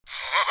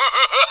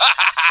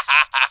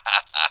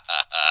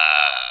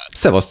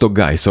Szevasztok,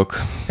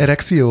 gájszok!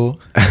 Erekció!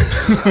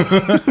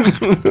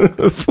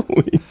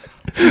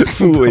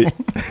 Fúj!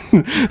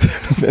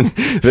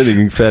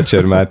 Vendégünk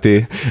Felcser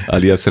Máté,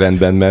 alias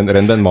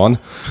rendben van.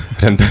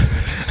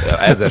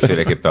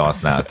 Ezerféleképpen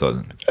használhatod.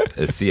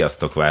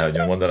 Sziasztok,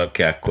 hogy mondanak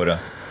ki akkora.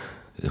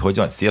 Hogy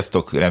van?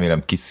 Sziasztok,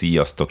 remélem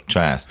kisziasztok,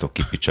 császtok,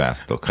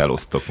 kipicsáztok,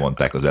 elosztok,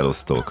 mondták az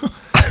elosztók.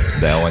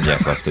 De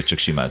mondják azt, hogy csak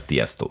simán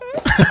tiasztok.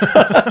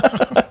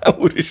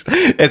 Úristen,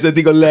 ez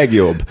eddig a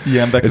legjobb.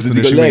 Ilyen ez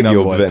eddig a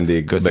legjobb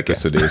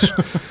vendégbeköszödés.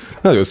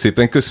 Nagyon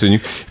szépen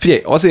köszönjük.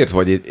 Figyelj, azért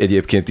vagy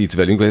egyébként itt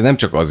velünk, vagy nem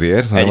csak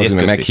azért, hanem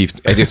azért, mert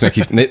egyrészt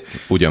meghívt,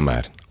 ugyan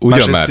már,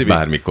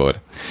 bármikor.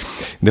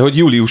 De hogy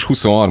július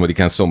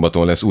 23-án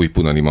szombaton lesz új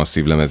Punani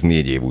masszív lemez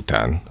 4 év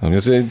után. Ami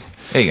azért,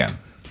 igen.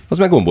 Az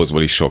meg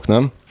gombózból is sok,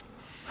 nem?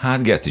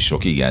 Hát geci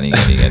sok, igen.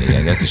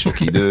 Geci sok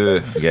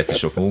idő, geci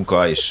sok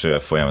munka, és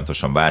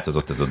folyamatosan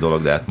változott ez a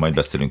dolog, de hát majd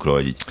beszélünk róla,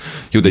 hogy így...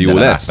 Jó, de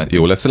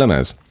jó lesz a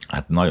lemez?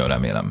 Hát nagyon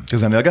remélem. Te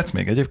zenélgetsz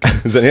még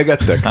egyébként?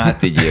 Zenélgettek?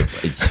 Hát így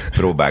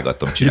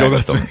próbálgatom,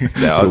 csinálgatom.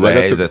 De az a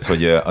helyzet,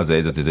 hogy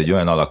ez egy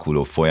olyan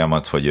alakuló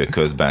folyamat, hogy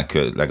közben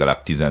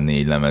legalább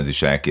 14 lemez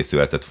is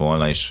elkészülhetett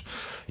volna, és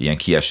ilyen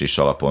kiesés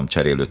alapon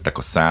cserélődtek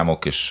a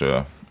számok, és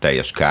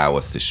teljes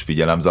káosz és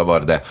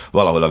figyelemzavar, de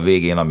valahol a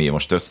végén, ami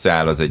most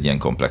összeáll, az egy ilyen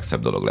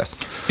komplexebb dolog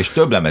lesz. És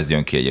több lemez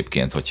jön ki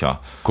egyébként,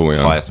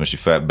 ha ezt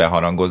most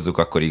beharangozzuk,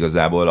 akkor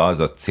igazából az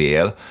a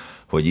cél,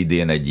 hogy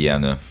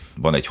idén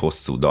van egy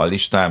hosszú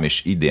dallistám,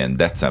 és idén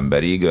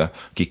decemberig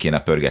ki kéne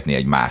pörgetni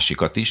egy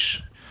másikat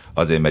is,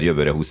 azért, mert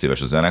jövőre 20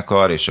 éves a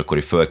zenekar, és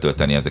akkor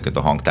föltölteni ezeket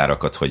a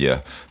hangtárakat, hogy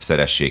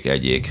szeressék,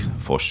 egyék,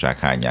 fossák,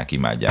 hányják,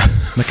 imádják.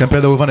 Nekem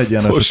például van egy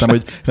ilyen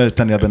ötletem, hogy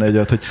tenni ebben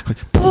egyet, hogy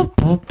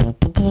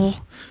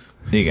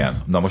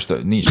igen, na most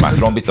nincs már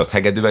trombit, az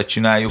hegedűvel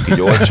csináljuk,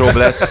 így olcsóbb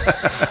lett,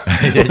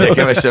 egyre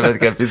kevesebbet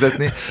kell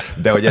fizetni,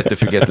 de hogy ettől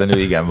függetlenül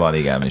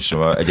igen, és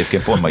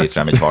egyébként pont ma írt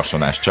rám egy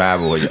harsonás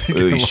csávó, hogy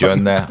ő is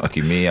jönne,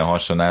 aki mélyen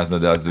harsonázna,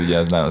 de az ugye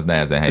az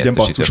nehezen helyettesített. Egy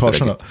basszus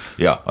harsona?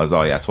 Ja, az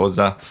alját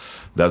hozzá.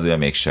 De az ugye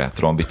mégse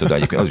trombita, de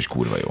egyébként az is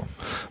kurva jó.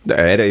 De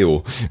erre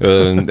jó.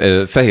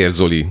 Fehér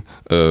Zoli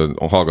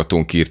a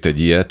hallgatónk írt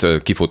egy ilyet,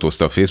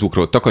 kifotózta a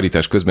Facebookról.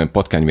 Takarítás közben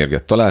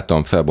patkánymérget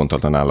találtam,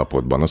 felbontatlan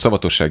állapotban. A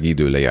szavatossági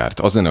idő lejárt.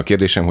 Az lenne a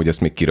kérdésem, hogy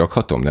ezt még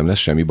kirakhatom? Nem lesz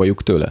semmi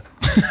bajuk tőle?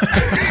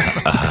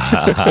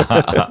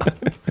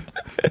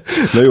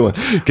 Na jó,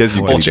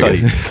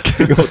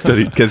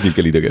 kezdjünk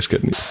el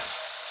idegeskedni.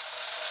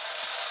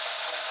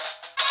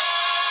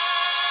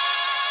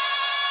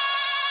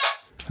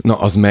 Na,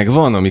 az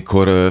megvan,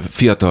 amikor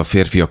fiatal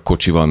férfiak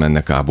kocsival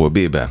mennek A-ból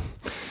B-be?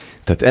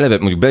 Tehát eleve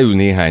mondjuk beül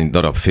néhány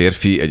darab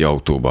férfi egy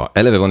autóba.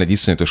 Eleve van egy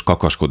iszonyatos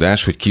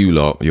kakaskodás, hogy kiül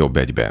a jobb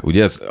egybe.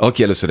 Ugye ez,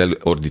 aki először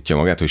elordítja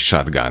magát, hogy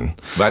shotgun.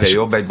 Várj, a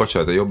jobb egy,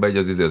 bocsánat, a jobb egy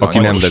az az aki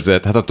anyagos. Nem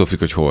vezet, hát attól függ,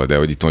 hogy hol, de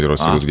hogy itt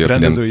Magyarországon. Ugye,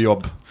 rendezői nem...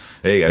 jobb.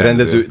 Igen,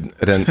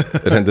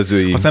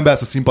 rendezői... Ha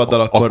szembeállsz a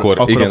színpaddal,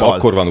 akkor igen, a bal.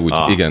 akkor van úgy.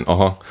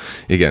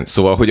 Igen.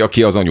 Szóval, hogy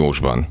aki az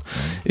anyósban.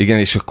 Igen,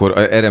 és akkor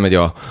erre megy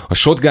a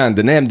shotgun,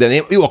 de nem,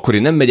 jó, akkor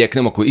én nem megyek,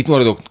 akkor itt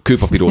maradok,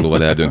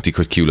 kőpapírólóval eldöntik,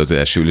 hogy kiül az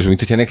első ülés, mint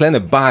hogyha ennek lenne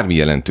bármi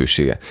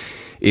jelentősége.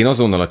 Én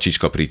azonnal a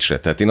csicskapricsre,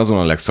 tehát én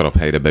azonnal a legszarabb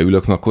helyre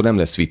beülök, mert akkor nem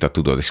lesz vita,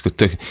 tudod, és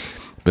akkor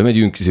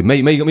bemegyünk,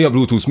 mi a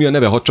Bluetooth, mi a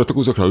neve, hadd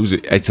csatlakozok rá,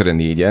 egyszerre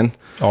 4-en.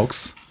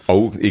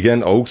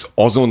 AUX,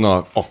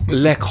 azonnal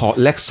a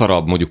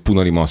legszarabb mondjuk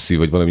Punani masszív,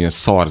 vagy valamilyen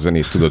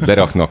szarzenét tudod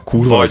beraknak,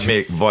 kurva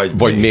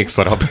vagy még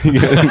szarabb.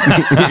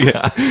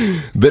 Igen.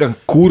 Beraknak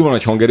kurva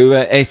nagy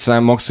hangerővel, egy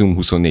szám maximum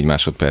 24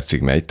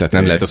 másodpercig megy, tehát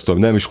nem lehet azt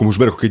mondani, nem, és akkor most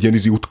berakok egy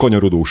ilyen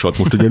kanyarodósat,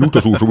 most egy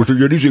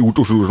ilyen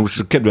utazós,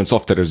 most kedvenc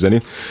afteres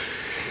zenét.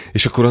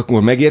 És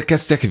akkor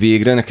megérkeztek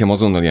végre, nekem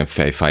azonnal ilyen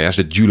fejfájás,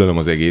 de gyűlölöm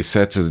az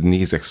egészet,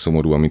 nézek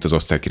szomorúan, mint az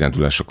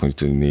osztálykirándulásokon,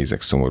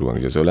 nézek szomorúan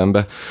így az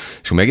ölembe.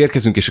 És akkor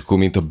megérkezünk, és akkor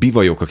mint a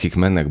bivajok, akik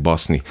mennek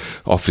baszni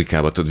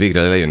Afrikába, tudod,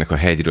 végre lejönnek a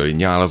hegyről,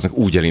 nyálaznak,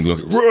 úgy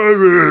elindulnak,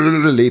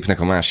 lépnek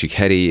a másik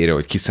heréjére,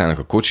 hogy kiszállnak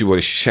a kocsiból,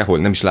 és sehol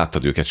nem is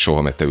láttad őket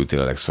soha, mert te ültél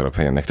a legszarabb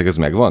helyen. Nektek ez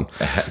megvan?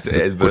 Hát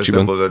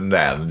kocsiban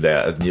nem,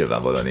 de ez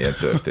nyilvánvalóan ilyen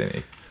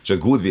történik. És a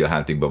Good Will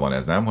Huntingban van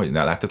ez, nem? Hogy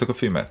láttatok a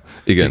filmet?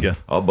 Igen.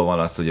 Abban van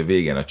az, hogy a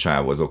végén a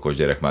csávó, az okos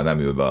gyerek már nem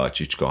ül be a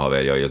csicska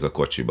haverjai az a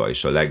kocsiba,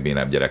 és a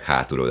legbénább gyerek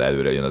hátulról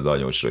előre jön az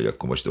anyósra, hogy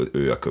akkor most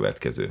ő a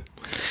következő.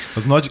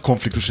 Az nagy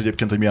konfliktus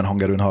egyébként, hogy milyen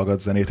hangerőn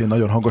hallgat zenét. Én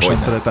nagyon hangosan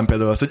szeretem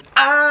például azt, hogy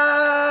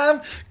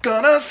I'm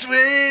gonna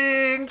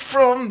swing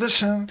from the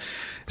sun.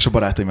 És a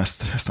barátaim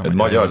ezt nem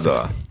magyar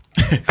dal?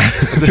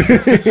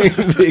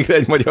 Végre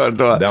egy magyar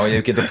dal. De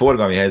egyébként a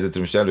forgalmi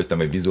helyzetről most előttem,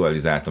 hogy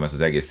vizualizáltam ezt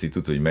az egész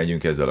szitut, hogy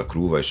megyünk ezzel a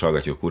crewval, és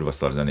hallgatjuk a kurva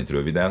szar zenét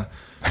röviden,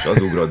 és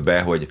az ugrott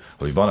be, hogy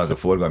van az a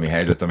forgalmi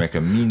helyzet,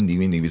 amelyeken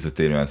mindig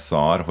visszatérően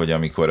szar, hogy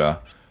amikor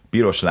a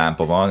piros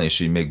lámpa van, és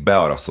így még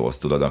bearaszolsz,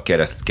 tudod, a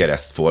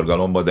kereszt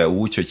forgalomba, de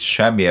úgy, hogy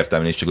semmi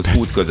értelme nincs, csak az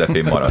út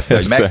közepén maradsz. De,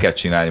 hogy meg kell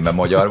csinálni, mert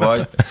magyar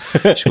vagy,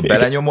 és akkor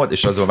belenyomod,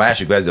 és az a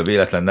másik verzió,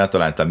 véletlen ne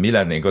találtam, mi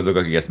lennénk azok,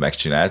 akik ezt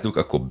megcsináltuk,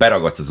 akkor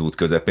beragadsz az út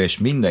közepén, és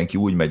mindenki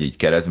úgy megy így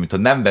keresztül, mintha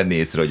nem venné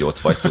észre, hogy ott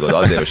vagy, tudod,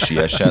 azért, hogy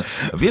siessen.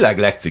 A világ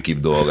legcikibb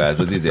dolga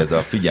ez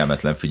a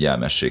figyelmetlen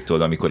figyelmesség,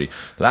 tudod, amikor így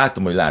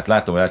látom, hogy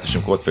lát, és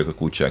amikor ott vagyok a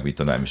kulcsák, mit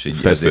tanám, és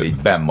így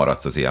benn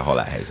maradsz az ilyen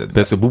halálhelyzetben.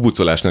 Persze a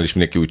bubucolásnál is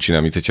mindenki úgy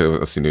csinál, mint hogyha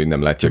azt mondja, hogy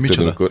nem látják.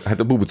 Tudod, amikor, hát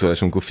a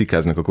bubucolás, amikor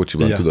fikáznak a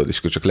kocsiban, tudod, és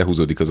akkor csak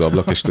lehúzódik az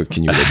ablak, és tudod,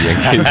 kinyúl egy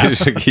ilyen kéz, és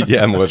csak így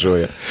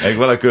elmorzsolja.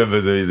 Van a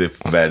különböző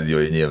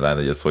verziói nyilván,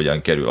 hogy ez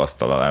hogyan kerül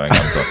asztal alá, meg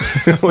nem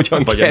tudom. Vagy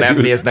ha nem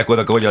néznek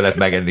oda, akkor hogyan lehet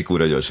megenni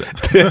kurva gyorsan.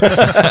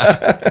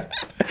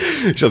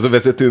 És az a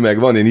vezető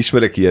megvan, én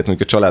ismerek ilyet,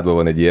 mondjuk a családban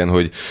van egy ilyen,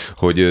 hogy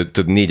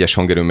 4-es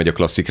hangerőn megy a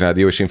klasszik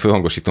rádió, és én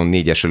fölhangosítom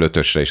 4-esről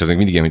 5-ösre, és az még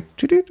mindig ilyen,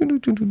 hogy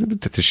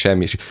tehát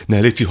semmi, és ne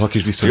légy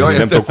hakíts vissza,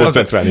 nem tudok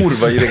koncentrálni.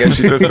 Kurva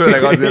idegesítő,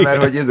 főleg azért, mert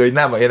hogy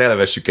nem, én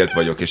eleve süket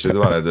vagyok, és ez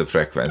van ez a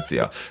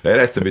frekvencia.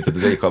 Erre eszembe jutott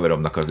az egyik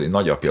haveromnak az egy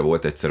nagyapja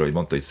volt egyszer, hogy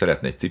mondta, hogy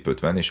szeretne egy cipőt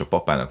venni, és a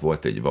papának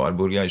volt egy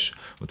Warburgja, és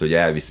mondta, hogy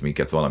elvisz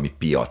minket valami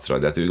piacra.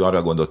 De hát ő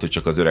arra gondolt, hogy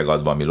csak az öreg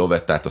ad valami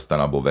lovettát, aztán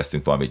abból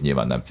veszünk valamit,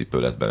 nyilván nem cipő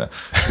lesz bele.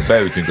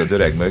 Beültünk az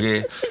öreg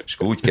mögé, és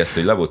akkor úgy kezdte,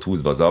 hogy le volt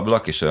húzva az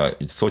ablak, és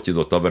egy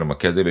szotyizott haverom a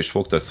kezébe, és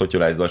fogta a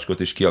szotyolázzacskot,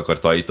 és ki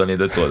akart tajítani,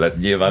 de tudod, hát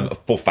nyilván a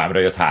pofámra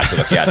jött hátul,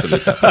 aki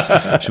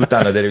és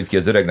utána derült ki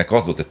az öregnek,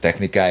 az volt a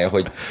technikája,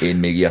 hogy én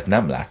még ilyet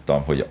nem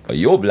láttam, hogy a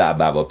jobb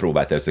lábával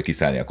próbált először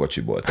kiszállni a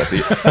kocsiból. Tehát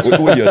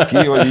úgy jött ki,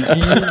 hogy így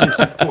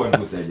és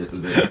fordult egyet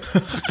az öreg.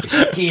 És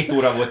 2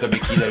 óra volt,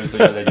 amíg kiderült,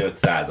 hogy az egy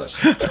 500-as.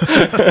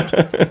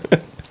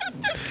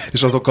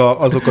 És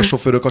azok a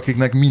sofőrök,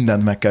 akiknek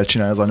mindent meg kell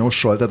csinálni az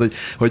anyósról, tehát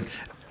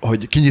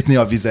hogy kinyitni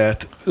a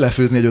vizet,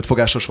 lefőzni egy 5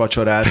 fogásos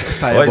vacsorát,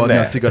 szájába adni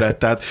a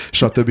cigarettát,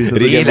 stb.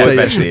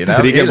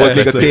 Régen volt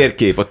még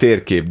a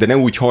térkép, de ne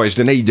úgy hajtsd,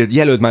 de ne így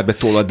jelöld már be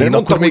tollad. De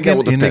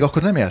én még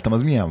akkor nem éltem,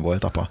 az milyen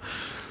volt, apa?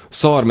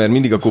 Szar, mert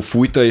mindig akkor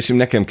fújta, és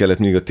nekem kellett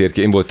mindig a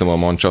térkép. Én voltam a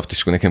Mannschaft,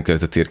 és akkor nekem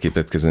kellett a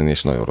térképet kezelni,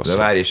 és nagyon rossz. De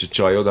várj, és a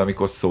csajod,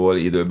 amikor szól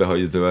időben,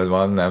 hogy zöld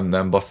van,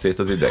 nem bassz szét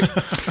az ideg?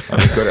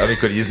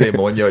 Amikor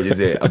mondja,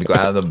 hogy amikor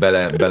állandóan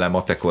bele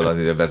matekol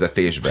a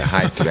vezetésbe,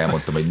 hányszor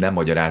elmondtam, hogy nem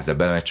magyarázza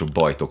bele, mert csak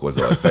bajt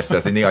okozol. Persze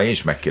azért néha én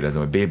is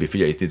megkérdezem, hogy baby,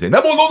 figyelj, itt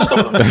nem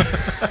mondom!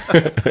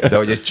 De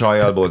hogy egy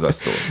csajjal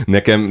borzasztó.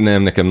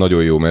 Nekem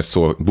nagyon jó, mert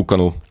szól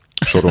bukanó,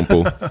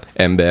 sorompó,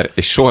 ember,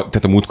 és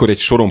tehát a múltkor egy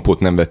sorompót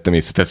nem vettem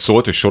észre. Tehát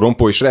szólt, hogy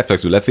sorompó, és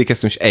reflexül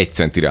lefékeztem, és 1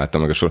 centire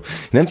álltam meg a sor.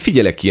 Nem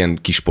figyelek ilyen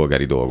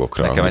kispolgári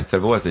dolgokra. Nekem egyszer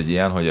volt egy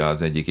ilyen, hogy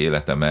az egyik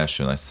életem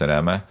első nagy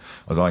szerelme,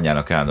 az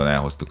anyjának állandóan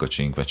elhoztuk a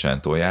Cinque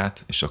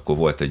Centóját, és akkor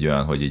volt egy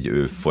olyan, hogy így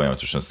ő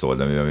folyamatosan szólt,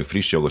 de mivel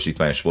friss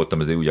jogosítványos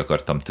voltam, ezért úgy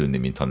akartam tűnni,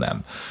 mintha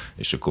nem.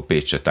 És akkor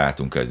Pécset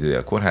álltunk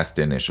a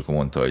kórháztérnél, és akkor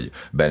mondta, hogy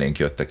belénk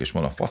jöttek, és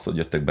mondom, faszod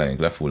jöttek belénk,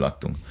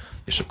 lefulladtunk.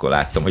 És akkor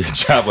láttam, hogy a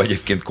csáva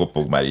egyébként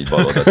kopog már így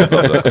bal oldalt az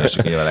ablakon, és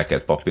nyilván le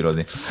kellett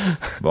papírozni.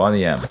 Van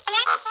ilyen?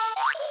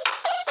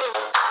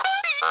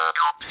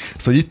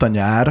 Szóval itt a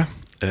nyár,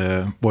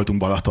 voltunk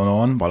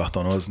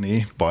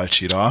balatonozni,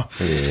 Balcsira,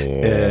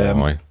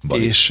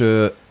 és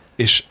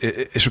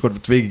akkor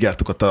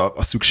végigjártuk ott a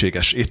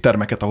szükséges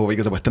éttermeket, ahova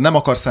igazából te nem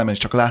akarsz elmenni,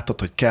 csak láttad,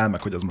 hogy kell,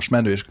 meg hogy az most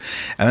menő, és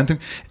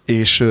elmentünk,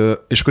 és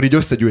akkor így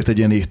összegyűlt egy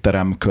ilyen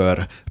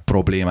étteremkör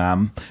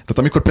problémám. Tehát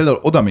amikor például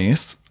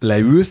odamész,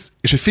 leülsz,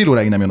 és egy fél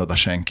óráig nem jön oda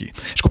senki.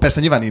 És akkor persze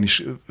nyilván én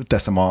is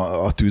teszem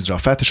a tűzre a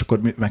fát, és akkor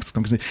meg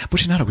szoktam kérdezni,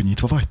 bocsi, ne haragudj,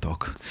 nyitva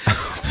vagytok?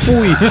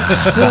 Fúj!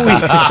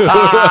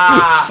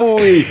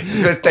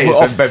 Ezt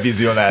teljesen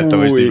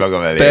bevizionáltam, és így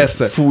magam elé.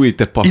 Persze. Fúj,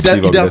 te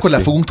passzívak ide akkor le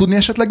fogunk tudni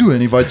esetleg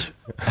ülni,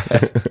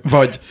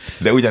 vagy...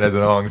 De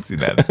ugyanezen a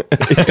hangszínen.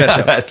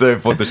 Persze. Ez nagyon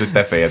fontos, hogy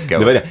te fejed kell.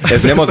 De várjál,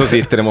 ez nem az az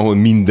étterem, ahol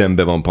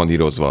mindenbe van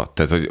panírozva.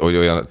 Tehát, hogy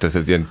olyan,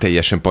 tehát ilyen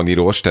teljesen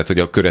paníros, tehát, hogy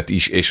a köret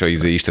is, és a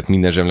izé is, tehát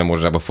minden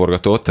zsemlemorzsába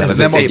forgatott. Ez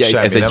nem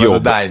ez egy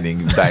jobb. Ez a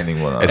dining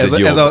vonal.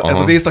 Ez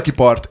az északi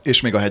part,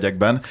 és még a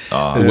hegyekben.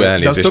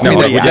 Elnézést, nem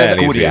haragudj,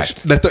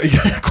 elnézést. De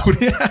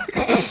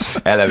kúriák.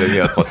 Eleve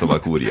miatt faszom a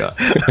kúria.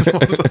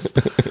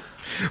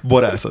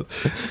 Borászat.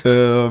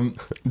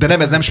 De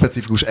nem, ez nem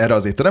specifikus erre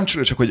az étterem,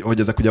 csak hogy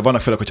ezek ugye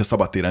vannak főleg, hogyha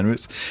szabadtéren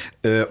ülsz.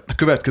 A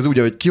következő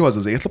ugye, hogy kihoz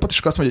az étlapot, és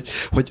akkor azt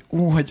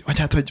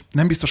mondja, hogy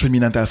nem biztos, hogy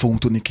mindent el fogunk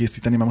tudni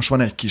készíteni, mert most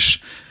van egy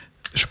kis...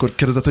 És akkor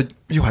kérdezett, hogy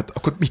jó, hát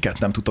akkor miket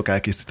nem tudtok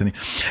elkészíteni.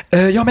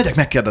 Ja, megyek,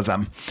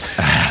 megkérdezem.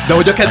 De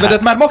hogy a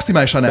kedvedet már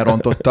maximálisan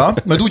elrontotta,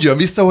 majd úgy jön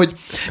vissza, hogy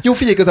jó,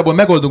 figyelj, igazából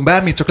megoldunk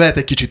bármit, csak lehet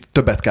egy kicsit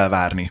többet kell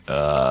várni.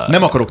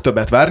 Nem akarok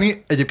többet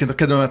várni, egyébként a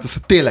kedvemet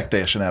azt tényleg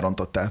teljesen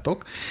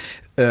elrontottátok.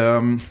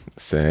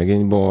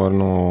 Szegény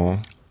Barna.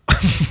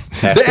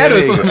 De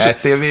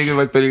ettél végül,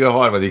 vagy pedig a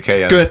harmadik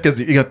helyen?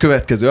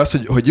 Következő az,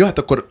 hogy jó, hát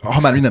akkor, ha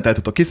már mindent el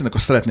tudtok készíteni,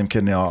 akkor szeretném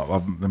kérni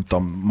a nem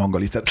tudom,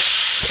 mangalicet.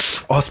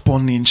 Az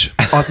pont nincs.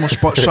 Az most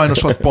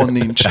sajnos az pont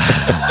nincs.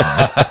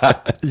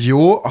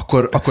 Jó,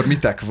 akkor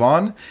mitek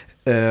van?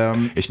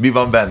 És mi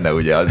van benne,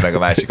 ugye? Az meg a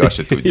másik azt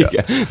se tudja.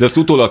 Igen. De azt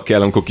utólag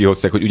kell, amikor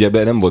kihozták, hogy ugye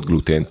ebben nem volt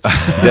glutén.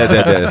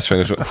 De,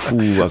 sajnos,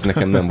 az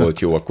nekem nem volt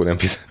jó, akkor nem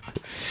fizet.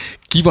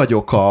 Ki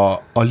vagyok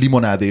a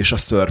limonádé és a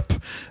szörp?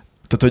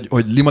 Tehát,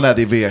 hogy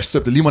limonádé vs.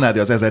 szörp, limonádé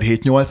az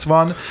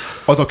 1780,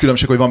 az a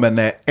különbség, hogy van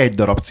benne egy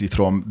darab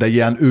citrom, de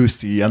ilyen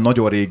őszi, ilyen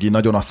nagyon régi,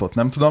 nagyon aszott,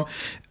 nem tudom.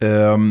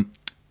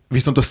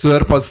 Viszont a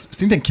szörp az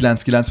szintén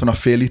 9,90 a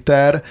fél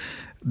liter,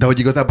 de hogy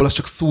igazából az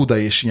csak szóda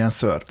és ilyen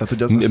szörp. Tehát,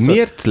 hogy az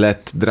miért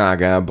lett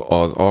drágább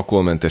az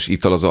alkoholmentes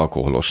ital az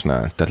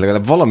alkoholosnál? Tehát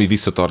legalább valami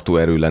visszatartó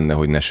erő lenne,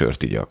 hogy ne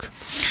sört igyak.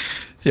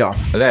 Ja.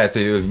 Lehet,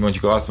 hogy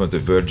mondjuk azt mondod,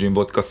 hogy virgin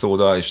vodka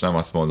szóda, és nem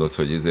azt mondod,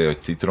 hogy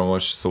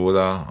citromos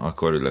szóda,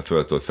 akkor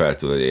fel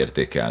tudod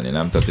értékelni,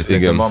 nem? Tehát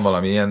szerintem van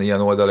valami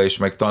ilyen oldala, és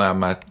meg talán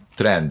már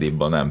trendibb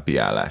a nem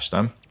piálás,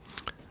 nem?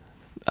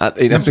 Hát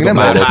én ezt még nem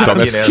hallottam.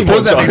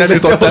 Hozzá még nem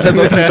jutottál ez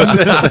a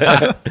trend.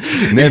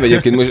 Nem,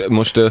 egyébként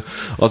most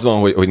az van,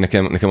 hogy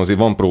nekem azért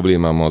van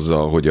problémám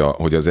azzal,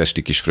 hogy az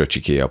esti kis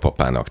fröccsikéje a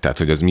papának. Tehát,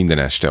 hogy az minden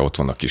este ott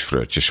van a kis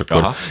fröccs. És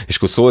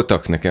akkor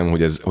szóltak nekem,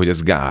 hogy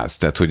ez gáz.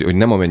 Tehát, hogy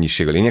nem a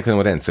mennyiség a lényeg, hanem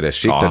a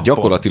rendszeresség. Tehát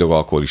gyakorlatilag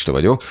alkoholista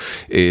vagyok.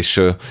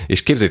 És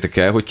képzeljétek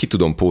el, hogy ki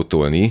tudom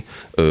pótolni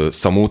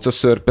szamóca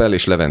szörppel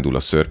és levendula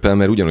szörppel,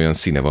 mert ugyanolyan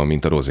színe van,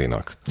 mint a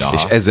rozénak. Aha.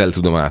 És ezzel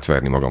tudom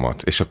átverni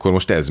magamat. És akkor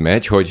most ez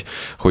megy,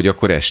 hogy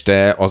akkor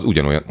este az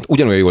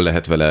ugyanolyan jól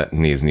lehet vele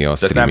nézni a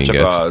streaminget.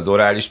 Tehát nem csak az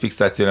orális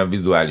fixáció, hanem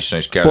vizuálisan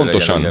is kell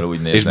pontosan. Legyen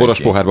ugyanúgy nézni. És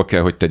boros pohárba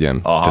kell, hogy tegyem.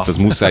 Aha. Tehát az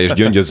muszáj, és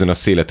gyöngyözzön a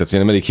szélet. Tehát, ha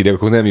nem elég hideg,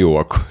 akkor nem jó,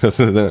 akkor.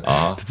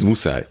 Tehát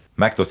muszáj.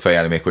 Meg tudod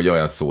fejelni még, hogy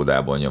olyan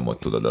szódában nyomod,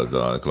 tudod,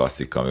 azzal a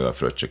klasszik, amivel a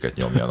fröccsöket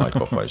nyomja a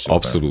nagypapa is.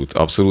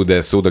 Abszolút,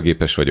 de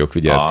szódagépes vagyok,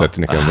 vigyázz, tehát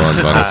nekem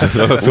van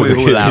a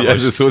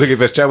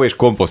szódagépes csávó, és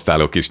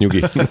komposztálok is,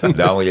 nyugi.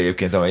 De amúgy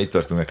egyébként, amely itt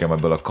tartunk nekem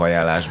ebből a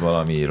kajálásból,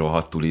 ami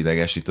rohadtul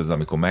idegesít, az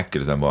amikor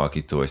megkérdezem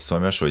valakitől, hogy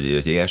szomjas, vagy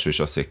egy éhes, és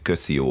azt mondja,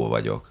 köszi, jó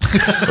vagyok.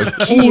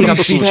 Hogy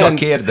ki csak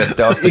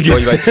kérdezte azt,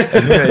 hogy vagy,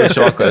 ez minden egyes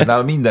alkalom, ez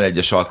nálam minden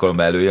egyes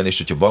alkalommal előjön, és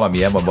hogyha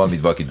valamilyen van,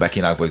 valamit valakit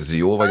bekínálok, vagy az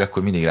jó vagy,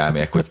 akkor mindig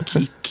rámegyek, hogy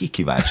ki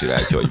kíváncsi rá,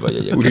 hogy vagy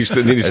egyébként.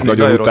 Úristen, én is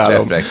nagyon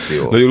utálom.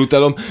 Nagyon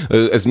utálom.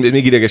 Ez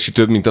még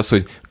idegesítőbb, mint az,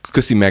 hogy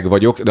köszi meg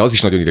vagyok, de az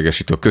is nagyon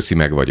idegesítő, köszi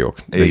meg vagyok.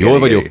 De igen, jól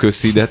vagyok,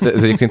 köszi, de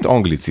ez egyébként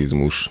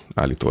anglicizmus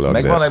állítólag.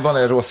 Meg van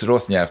egy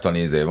rossz nyelvtani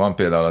ízé. Van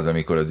például az,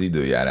 amikor az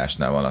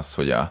időjárásnál van az,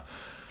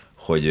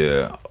 hogy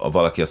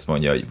valaki azt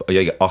mondja,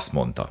 hogy azt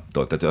mondta.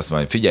 Tehát azt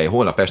mondja, figyelj,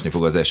 holnap esni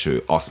fog az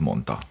eső, azt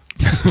mondta.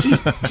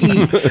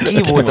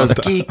 Ki volt az?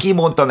 Ki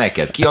mondta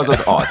neked? Ki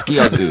az? Ki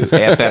az ő?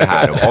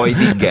 R/3,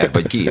 Heidegger,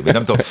 vagy ki? Vagy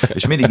nem tudom.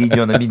 És mindig így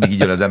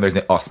jön az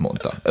embereknek, azt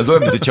mondta. Ez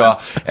olyan, mintha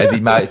ez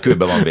így már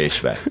kőbe van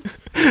vésve.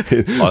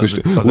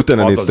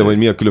 Utána néztem, hogy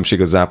mi a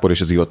különbség a zápor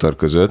és az zivatar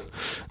között,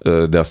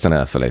 de aztán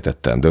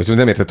elfelejtettem. De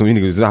nem értettem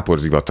mindig, hogy zápor,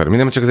 zivatar. Mi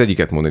nem csak az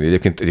egyiket mondani.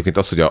 Egyébként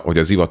az, hogy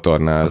a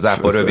zivatarnál... A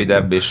zápor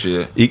rövidebb,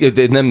 és...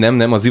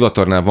 Nem, a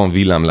zivatarnál van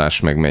villámlás,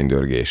 meg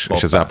mennydörgés.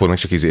 És a zápor meg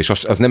csak és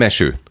az nem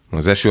eső.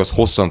 Az eső az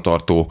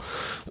hosszantartó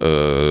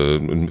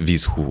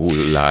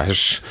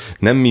vízhullás.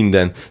 Nem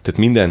minden, tehát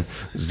minden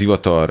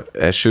zivatar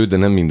eső, de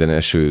nem minden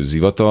eső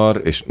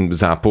zivatar, és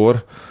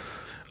zápor.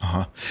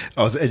 Aha.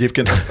 Az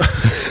egyébként az...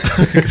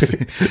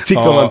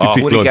 Ciklon,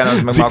 anticiklon. A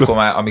hurikán az meg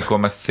amikor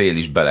már szél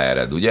is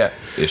beleered, ugye?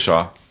 És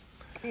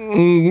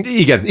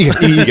Igen.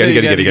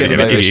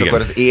 És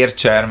akkor az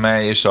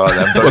ércserme és a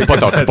nem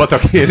tudom...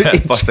 Patak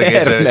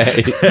ércserme.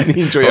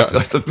 Nincs olyan.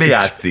 Azt mi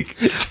játszik?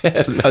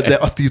 De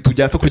azt így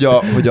tudjátok,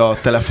 hogy a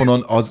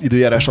telefonon az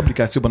időjárás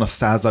applikációban a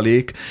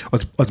százalék,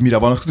 az mire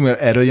van?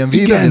 Erről ilyen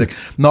vélemények?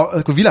 Na,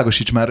 akkor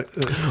világosíts már.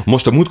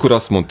 Most a múltkor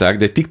azt mondták,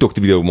 de egy TikTok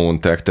videóban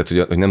mondták,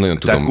 tehát hogy nem nagyon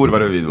tudom. Tehát kurva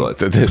rövid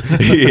volt.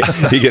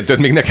 Igen, tehát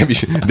még nekem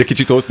is, de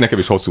kicsit nekem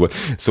is hosszú volt.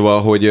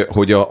 Szóval,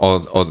 hogy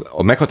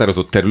a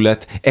meghatározott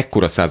terület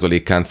ekkora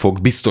százalékán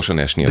fog biztosan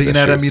esni az eső.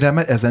 De én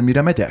ezen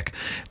mire megyek?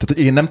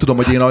 Tehát én nem tudom,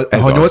 hogy ha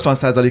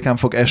 80%-án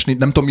fog esni,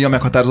 nem tudom, mi a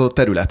meghatározott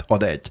terület.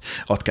 Ad 1,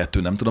 ad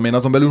 2, nem tudom én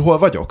azon belül hol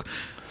vagyok.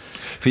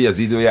 Figyelj, az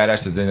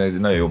időjárás, ez egy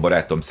nagyon jó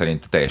barátom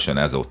szerint teljesen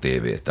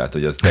EZO-TV. Tehát,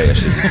 hogy az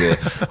teljesen,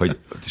 hogy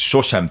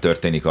sosem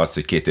történik az,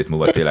 hogy 2 hét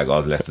múlva tényleg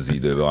az lesz az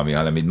időben,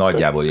 hanem így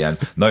nagyjából ilyen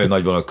nagyon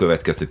nagy van a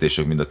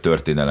következtetések, mint a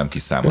történelem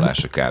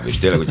kiszámolása kb. És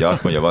tényleg, hogyha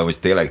azt mondja valami, hogy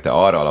tényleg te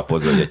arra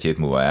alapozol, hogy egy hét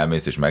múlva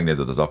elmész, és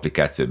megnézed az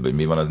applikációt, hogy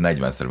mi van, az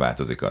 40-szer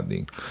változik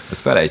addig.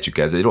 Ezt felejtsük,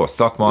 ez egy rossz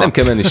szakma. Nem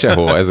kell menni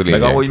sehova, ez a lényeg.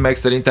 Meg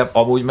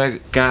amúgy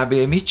meg kb.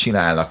 Mit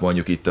csinálnak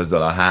mondjuk itt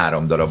azzal a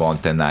 3 darab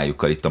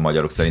antennájukkal itt a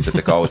magyarok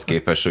szerintetek ahhoz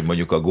képest, hogy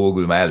mondjuk a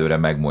Google már előre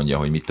megmondja,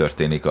 hogy mi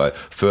történik, a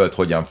föld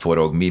hogyan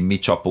forog, mi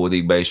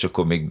csapódik be, és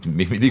akkor még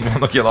mindig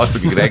vannak ilyen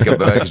arcok, akik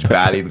reggelben meg is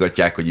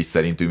beállítgatják, hogy is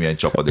szerintünk milyen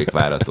csapadék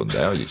várható,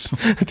 de hogy is.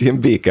 Hát ilyen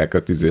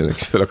békákat üzélnek,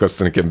 és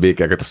felakasztanak ilyen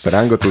békákat, aztán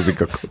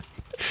rángatózik, akkor...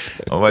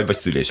 Vagy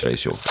szülésre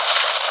is jó.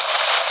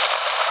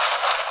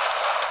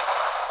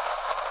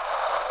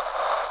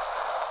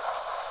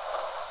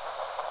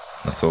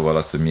 Szóval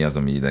az, hogy mi az,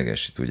 ami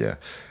idegesít, ugye.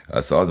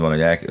 Az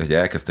van, hogy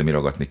elkezdtem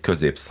írogatni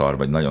középszar,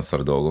 vagy nagyon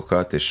szar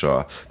dolgokat, és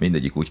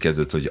mindegyik úgy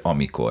kezdődött, hogy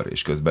amikor,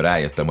 és közben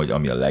rájöttem, hogy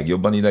ami a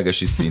legjobban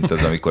idegesít szint,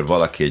 az amikor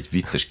valaki egy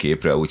vicces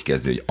képre úgy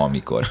kezdi, hogy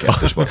amikor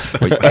kettesben.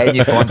 Hogy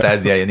ennyi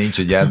fantáziája nincs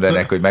egy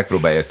embernek, hogy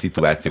megpróbálja a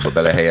szituációba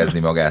belehelyezni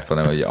magát,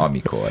 hanem hogy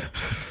amikor.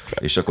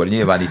 És akkor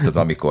nyilván itt az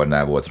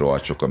amikornál volt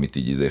rohadt sok, amit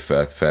így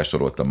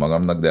felsoroltam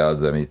magamnak, de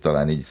az, ami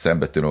talán így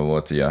szembetűnő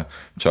volt, hogy a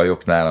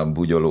csajoknál, a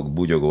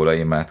bugyogóra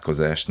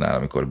imádkozásnál,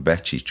 amikor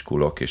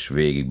becsicskulok, és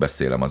végig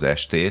beszélem az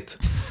estét,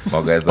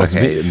 maga ez a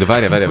hely. De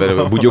várj,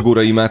 a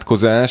bugyogóra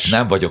imádkozás.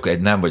 Nem vagyok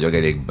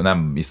elég,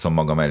 nem iszom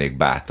magam elég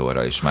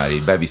bátorra, és már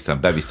így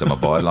beviszem a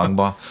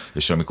barlangba,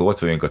 és amikor ott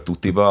vagyunk a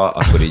tutiba,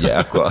 akkor így,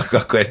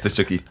 akkor egyszer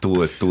csak így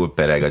túl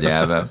pereg a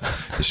nyelvem,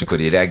 és akkor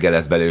így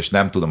reggelez belőle, és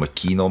nem tudom, hogy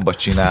kínomba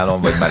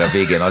csinálom, vagy már a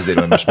végén azért,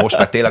 hogy most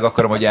már tényleg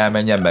akarom, hogy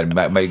elmenjen,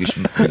 mert mégis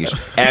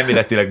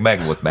elméletileg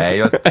megvolt, mert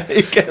eljött.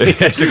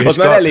 Az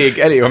már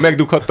elég, ha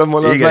megdughattam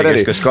volna, az már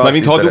elég.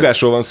 Mármint ha a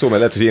dugásról van szó, mert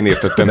lehet, hogy én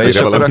értettem. És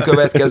akkor a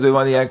következő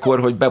van ilyenkor,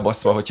 hogy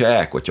bebaszva, hogyha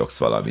elkotyogsz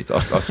valamit.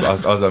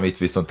 Az, amit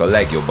viszont a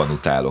legjobban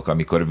utálok,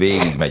 amikor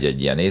végigmegy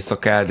egy ilyen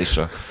éjszakád, és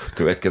a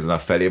következő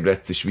nap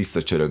felébredsz, és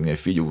visszacsörögni, hogy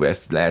figyelj,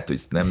 ezt lehet, hogy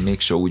nem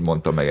mégse úgy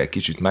mondtam meg, egy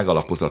kicsit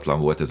megalapozatlan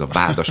volt ez a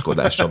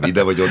vádaskodásom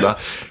ide vagy oda,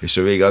 és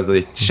a vége az,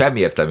 hogy semmi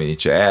értelme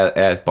nincs,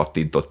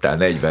 elpattintottál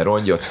 40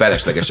 rongyot,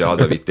 feleslegesen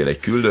hazavittél egy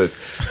küllőt,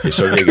 és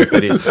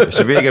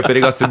a vége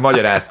pedig az, hogy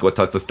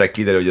magyarázkodhatsz, aztán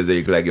kiderül, hogy az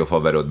egyik legjobb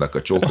haverodnak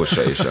a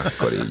csókosa, és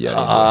akkor így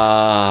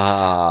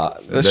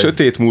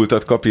sötét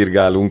múltat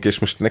kapirgálunk, és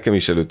most nekem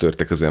is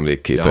előtörtek az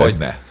emlékképek. Ja,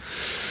 hogyne.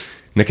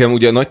 Nekem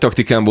ugye nagy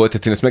taktikám volt,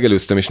 tehát én ezt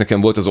megelőztem, és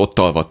nekem volt az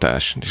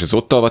ottalvatás. És az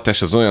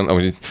ottalvatás az olyan,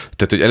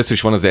 tehát hogy először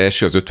is van az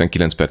első, az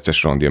 59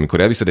 perces randi, amikor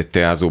elviszed egy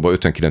teázóba,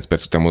 59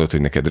 perc után mondod,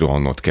 hogy neked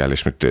rohannod kell,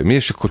 és mi,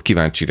 és akkor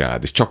kíváncsi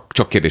rád, és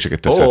csak kérdéseket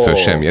teszel föl,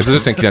 semmi. Ez az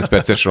 59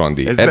 perces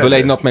randi. Ebből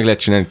egy nap meg lehet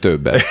csinálni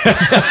többet.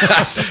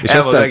 És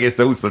aztán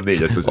egészen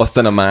 24-et.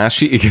 Aztán a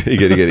másik,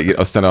 igen,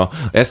 aztán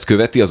ezt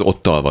követi az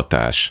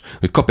ottalvatás,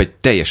 hogy kap egy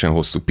teljesen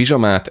hosszú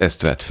pizsamát,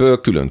 ezt vett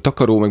föl, külön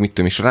takaró, meg mit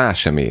tudom, és rá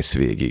sem mész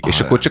végig. És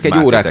akkor csak egy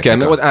órát kell,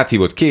 mert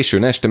áthívod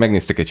későn este,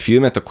 megnéztek egy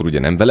filmet, akkor ugye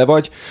nem vele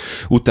vagy,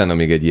 utána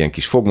még egy ilyen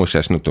kis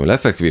fogmosás, nem tudom,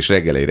 lefekvés,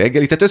 reggeli,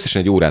 tehát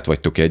összesen egy órát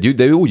vagytok együtt,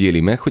 de ő úgy éli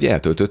meg, hogy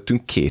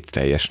eltöltöttünk 2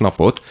 teljes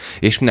napot,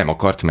 és nem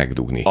akart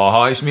megdugni.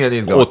 Aha, és milyen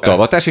izgalmas. Ott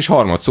alvatás, és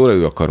harmadszorra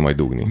ő akar majd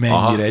dugni.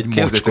 Mennyire egy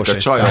mocskos, egy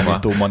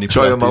számító manipulatív.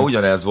 Csajoma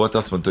ugyanez volt,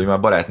 azt mondta, hogy már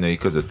barátnői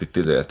között itt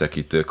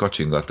itt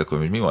kacsingattak,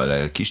 hogy mi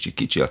van,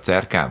 kicsi a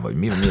cerkám, vagy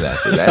mi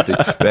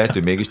lehet,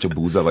 hogy mégiscsak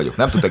búza vagyok.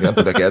 Nem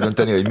tudtak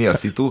eldönteni, hogy mi a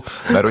szitu,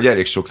 mert hogy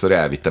elég sokszor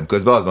elvittem.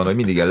 Közben az van, hogy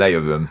mindig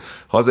lejövöm.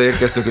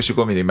 Hazaérkeztünk, és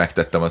akkor mindig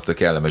megtettem azt a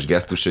kellemes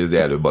gesztus, hogy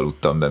azért előbb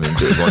aludtam be, mint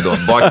én gondolom.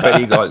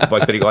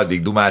 Vagy pedig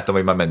addig dumáltam,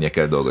 hogy már mennie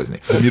kell dolgozni.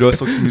 Miről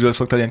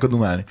szoktál ilyenkor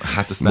dumálni?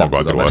 Hát ezt nem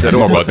tudom.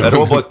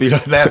 Robot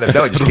pillanat, de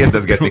hogy is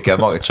kérdezgetni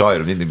kell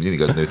csajról,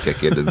 mindig a nőt kell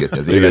kérdezgetni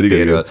az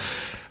életéről.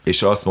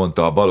 És azt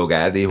mondta a Balog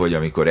Ádi, hogy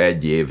amikor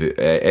egy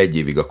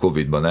évig a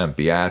Covid-ban nem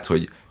piált,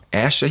 hogy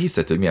el se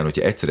hiszed, hogy milyen,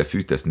 hogyha egyszerre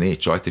fűtesz 4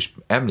 csajt, és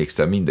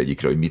emlékszel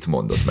mindegyikre, hogy mit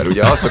mondott. Mert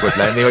ugye az szokott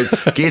lenni, hogy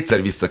 2-szer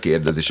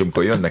visszakérdez, és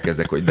amikor jönnek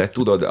ezek, hogy de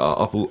tudod,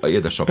 a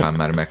édesapám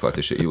már meghalt,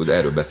 és jó, de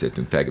erről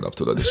beszéltünk tegnap,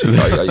 tudod, és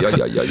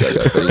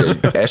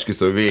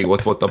esküszöm, végig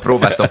ott voltam,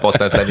 próbáltam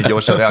patent lenni,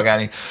 gyorsan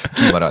reagálni,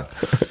 kimarad.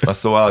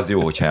 Szóval az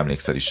jó, hogyha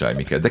emlékszel is rá,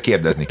 miket, de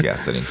kérdezni kell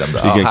szerintem.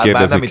 Igen,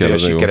 már nem így, hogy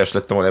sikeres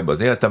lettem volna ebbe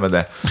az életembe,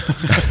 de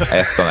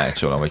ezt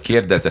tanácsolom, hogy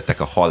kérdezzetek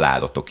a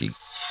halálotokig.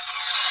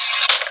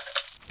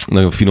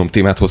 Nagyon finom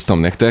témát hoztam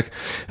nektek,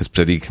 ez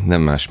pedig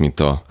nem más, mint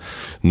a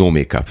No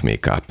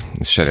Make-up.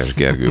 Seres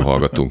Gergő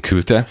hallgatónk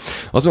küldte.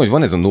 Azon, hogy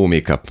van ez a No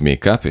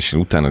Make-up, és én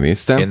utána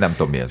néztem. Én nem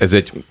tudom, mi ez. Ez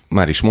egy,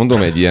 már is mondom,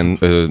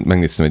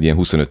 megnéztem egy ilyen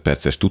 25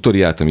 perces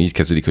tutoriált, ami így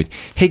kezdődik, hogy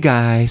Hey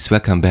guys,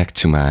 welcome back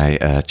to my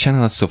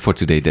channel. So for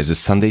today there's a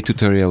Sunday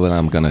tutorial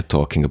where I'm gonna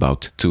talking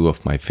about 2 of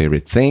my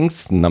favorite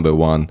things. Number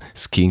 1,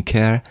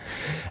 skincare.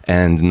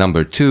 And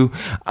number 2,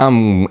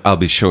 I'll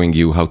be showing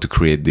you how to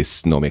create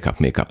this no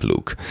makeup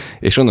look.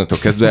 És onnantól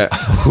kezdve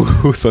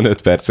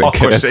 25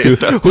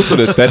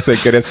 percen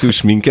keresztül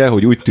sminkel,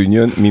 hogy úgy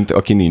tűnjön, mint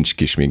aki nincs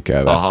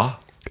kisminkelve.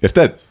 Aha.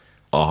 Érted?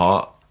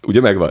 Aha.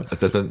 Ugye megvan?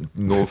 Tehát a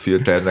no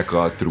filternek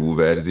a true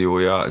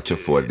verziója, csak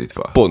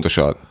fordítva.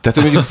 Pontosan.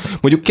 Tehát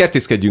mondjuk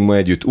kertészkedjünk ma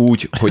együtt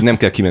úgy, hogy nem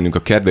kell kimennünk a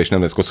kertbe, és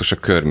nem lesz koszos a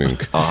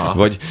körmünk. Aha.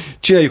 Vagy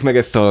csináljuk meg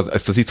ezt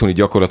az itthoni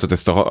gyakorlatot,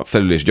 ezt a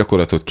felülés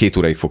gyakorlatot 2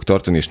 óráig fog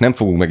tartani, és nem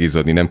fogunk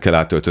megizzadni, nem kell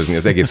átöltözni,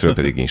 az egészről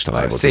pedig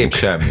installálkozunk. Szép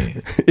semmi.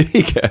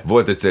 Igen.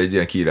 Volt egyszer egy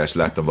ilyen kiírás,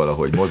 láttam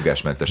valahogy,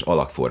 mozgásmentes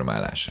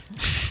alakformálás.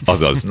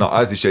 Azaz. Na,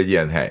 az is egy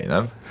ilyen hely,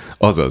 nem?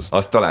 Azaz.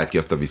 Azt talált ki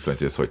azt a viszonyt,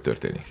 hogy ez hogy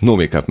történik. No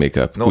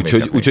make-up.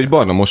 Úgyhogy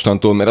Barna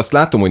mostantól, mert azt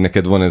látom, hogy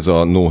neked van ez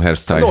a no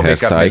hairstyle. No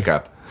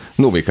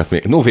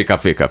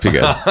make-up,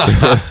 igen.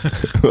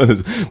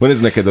 van ez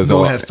neked az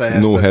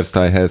no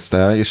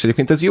hairstyle, és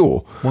egyébként ez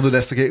jó. Mondod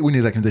ezt, hogy úgy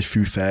nézek, mint egy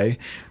fűfej.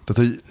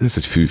 Tehát, hogy... Ez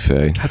egy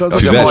fűfej. Hát az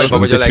füves, a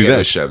vagy a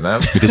legerősebb, nem?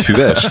 Mint egy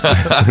füves?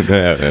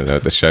 Nem,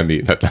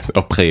 semmi.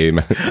 A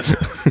prém.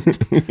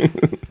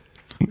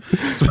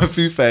 Szóval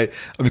fűfej,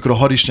 amikor a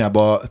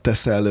harisnyába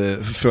teszel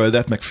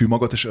földet, meg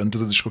fűmagot, és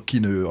öntözöd, és akkor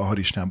kinő a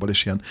harisnyából,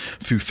 és ilyen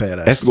fűfeje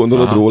lesz. Ezt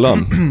gondolod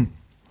rólam?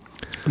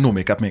 No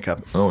make-up.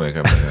 No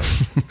make-up.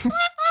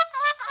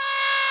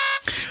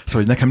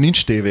 Szóval, hogy nekem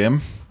nincs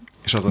tévém,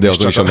 és azon de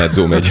azon is a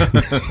mezzo megy.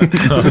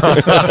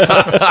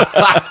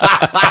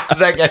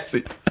 De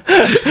geci.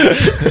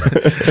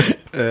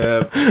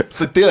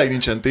 Szóval tényleg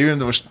nincsen tévém,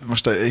 de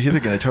most a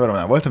hétvégén egy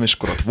haveromnál voltam, és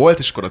akkor ott volt,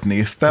 és akkor ott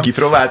néztem.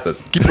 Kipróbáltad?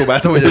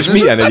 Kipróbáltam, hogy... És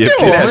milyen egyéb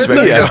színes,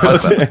 meg milyen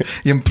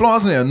ilyen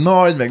plazma, ilyen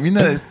nagy, meg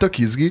minden, tök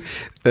izgi.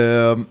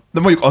 De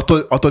mondjuk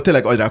attól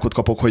tényleg agyrákot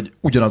kapok, hogy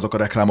ugyanazok a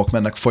reklámok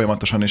mennek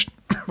folyamatosan, és...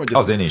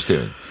 Azért nincs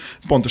tévém.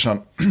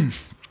 Pontosan.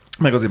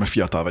 Meg azért, mert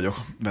fiatal vagyok,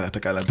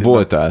 veletek ellentétben.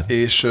 Voltál.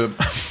 És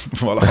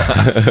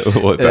valaha.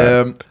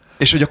 Voltál.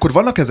 És hogy akkor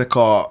vannak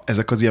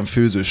ezek az ilyen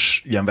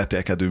főzős, ilyen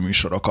vetélkedő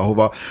műsorok,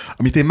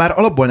 amit én már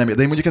alapból nem,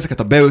 de én mondjuk ezeket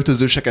a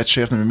beöltözőseket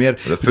sértem, hogy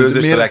miért... De a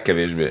főzőst a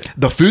legkevésbé.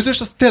 De a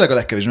főzőst az tényleg a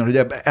legkevésbé, mert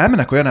ugye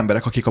elmennek olyan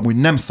emberek, akik amúgy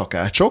nem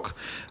szakácsok,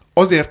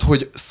 azért,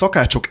 hogy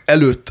szakácsok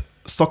előtt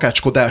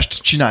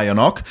szakácskodást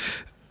csináljanak,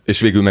 és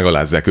végül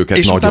megalázzák őket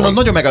és nagyon. utána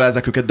nagyon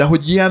megalázzák őket, de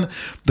hogy ilyen,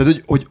 de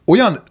hogy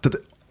olyan,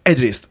 tehát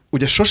egyrészt,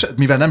 ugye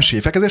mivel nem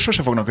séfek, ezért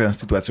sose fognak olyan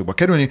szituációba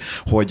kerülni,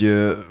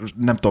 hogy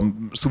nem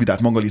tudom,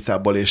 szuvidát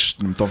mangalicából és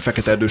nem tudom,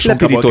 fekete erdős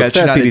sonkából kell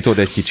csinálni. Felpirítod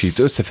egy kicsit,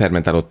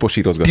 összefermentálod,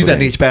 posírozgatod.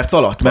 14 perc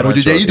alatt, mert hogy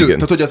ugye idő, igen.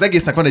 tehát hogy az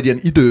egésznek van egy ilyen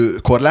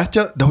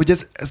időkorlátja, de hogy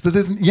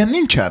ez ilyen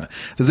nincsen.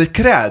 Ez egy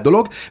kreál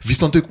dolog,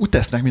 viszont ők úgy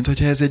tesznek,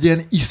 mintha ez egy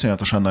ilyen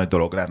iszonyatosan nagy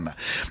dolog lenne.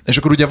 És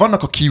akkor ugye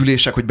vannak a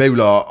kiülések, hogy beül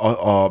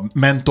a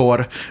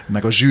mentor,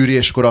 meg a zsűri,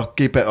 és akkor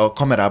a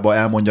kamerába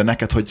elmondja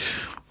neked, hogy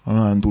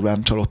nagyon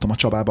durván csalódtam a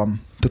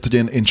Csabában.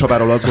 Tehát, hogy én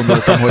Csabáról azt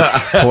gondoltam,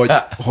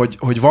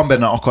 hogy van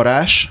benne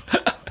akarás,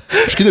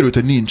 és kiderült,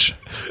 hogy nincs.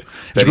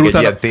 És akkor utána,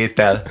 ilyen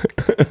tétel.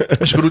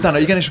 És akkor utána,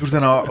 igen, és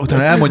akkor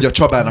utána elmondja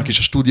Csabának is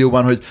a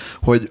stúdióban,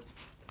 hogy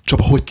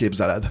Csaba, hogy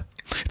képzeled?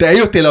 Te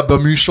eljöttél abba a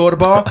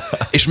műsorba,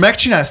 és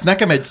megcsinálsz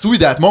nekem egy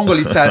szújdát,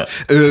 mangalicát,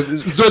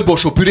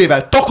 zöldborsó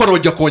pürével,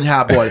 takarodj a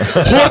konyhából,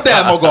 hord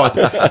el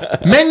magad,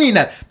 menj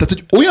innen. Tehát,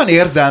 hogy olyan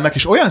érzelmek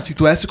és olyan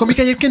szituációk, amik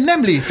egyébként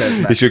nem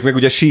léteznek. És ők meg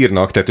ugye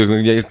sírnak, tehát ők meg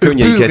ugye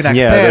könnyeiket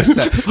nyel.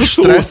 Persze, a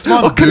stressz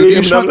van,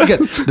 bőgés van,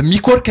 igen. De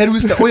mikor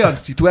kerülsz olyan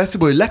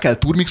szituációba, hogy le kell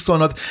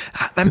turmixolnod,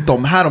 nem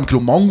tudom, 3 kiló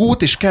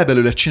mangót, és kell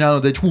belőle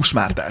csinálnod egy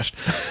húsmártást.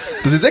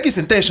 Tehát ez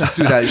egészen teljesen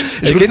szürreális.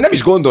 És nem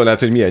is gondolnád,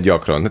 hogy milyen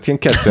gyakran. Hát ilyen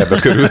kettszerbe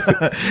körül.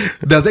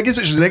 De az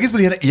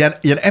egészből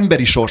ilyen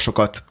emberi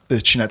sorsokat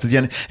csinált,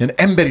 ilyen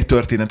emberi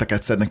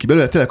történeteket szednek ki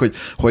belőle, tényleg,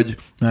 hogy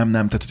nem,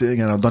 tehát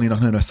igen, a Daninak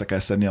nagyon össze kell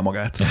szednie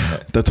magát.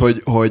 Tehát,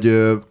 hogy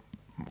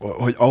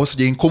ahhoz,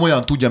 hogy én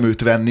komolyan tudjam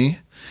őt venni,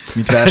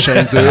 mint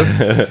versenyző,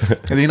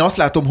 én azt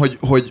látom,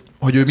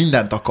 hogy ő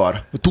mindent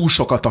akar, túl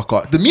sokat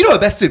akar. De miről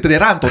beszélünk?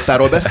 Tehát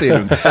rántottáról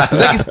beszélünk. Az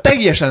egész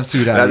teljesen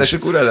szürreális. Ráadásul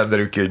kurva nem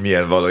derül ki, hogy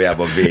milyen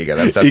valójában vége.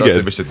 Nem? Tehát azt,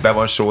 hogy most be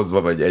van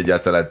sózva, vagy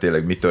egyáltalán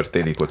tényleg mi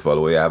történik ott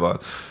valójában.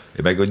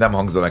 Meg hogy nem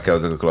hangzanak el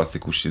azok a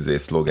klasszikus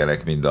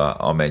szlogenek, mind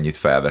amennyit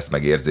felvesz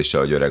meg érzése,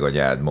 hogy öreg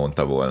anyád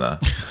mondta volna.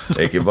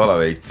 Egyébként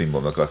valamelyik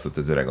címbomnak azt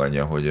mondta az öreg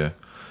anyja,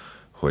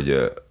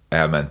 hogy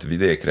elment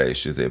vidékre,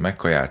 és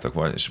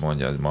megkajáltak, és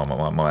mondja az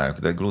mamának,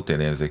 de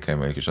gluténérzékeny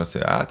vagyok, és azt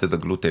mondja, hát ez a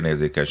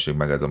gluténérzékenység,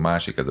 meg ez a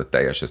másik, ez a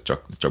teljes, ez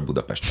csak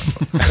Budapesten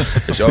van.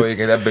 És ahogy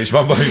ebben is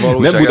van valami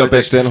valóság. Nem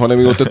Budapesten, hanem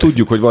mi ott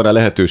tudjuk, hogy van rá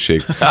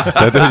lehetőség.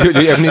 Tehát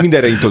hogy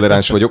mindenre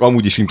intoleráns vagyok,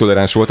 amúgy is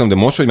intoleráns voltam, de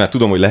most, hogy már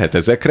tudom, hogy lehet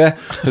ezekre,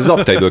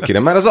 zabtejből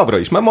kérem, már az abra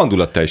is, már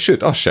mandulattej,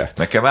 sőt, az se.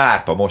 Nekem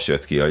árpa most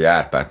jött ki, hogy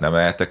árpát nem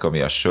ehetek,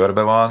 ami a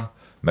sörbe van,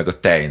 meg a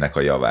tejnek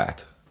a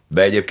javát.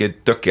 De egyébként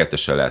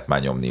tökéletesen lehet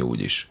már nyomni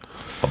úgy is.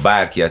 Ha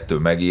bárki ettől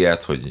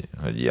megijed, hogy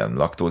ilyen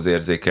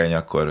laktózérzékeny,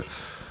 akkor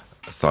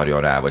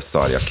szarjon rá, vagy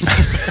szarja ki.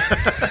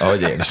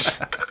 Ahogy én is.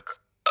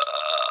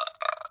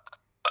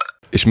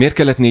 És miért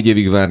kellett 4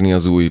 évig várni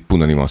az új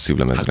Punani masszív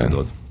lemezre? Hát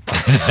tudod.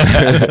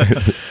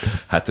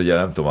 Hát ugye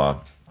nem tudom,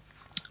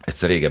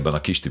 egyszer régebben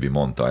a Kis Tibi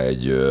mondta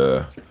egy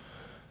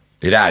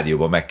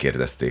rádióban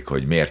megkérdezték,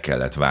 hogy miért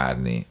kellett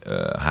várni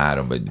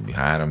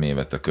 3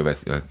 évet a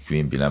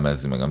Quimby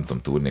lemez, meg nem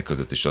tudom, turné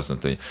között, és azt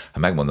mondta, hogy hát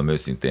megmondom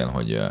őszintén,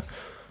 hogy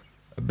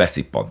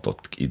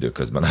beszippantott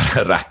időközben a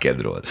rock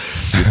and roll.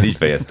 És ezt így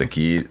fejezte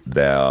ki,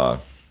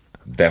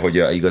 de hogy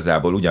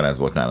igazából ugyanez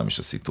volt nálam is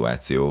a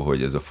szituáció,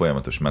 hogy ez a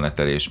folyamatos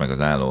menetelés, meg az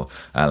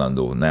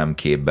állandó nem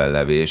képben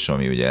levés,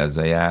 ami ugye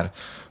ezzel jár,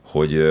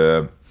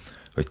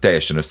 hogy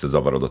teljesen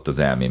összezavarodott az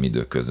elmém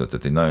időközben.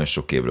 Tehát egy nagyon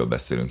sok évről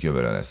beszélünk,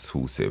 jövőre lesz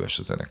 20 éves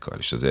a zenekar,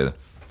 és azért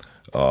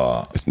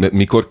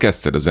mikor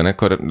kezdted a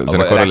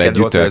zenekarral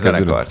együtt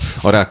elkezdődött?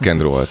 A rock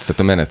and roll, tehát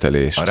a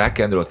menetelést. A rock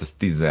and roll az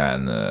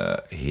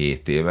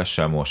 17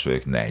 évesen, most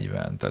vagyok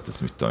 40. Tehát ez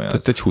mit tudom én.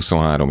 Tehát egy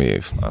 23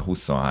 év.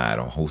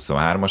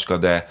 23-aska,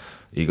 de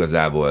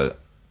igazából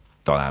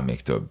talán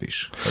még több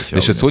is.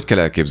 És ezt hogy kell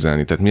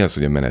elképzelni? Tehát mi az,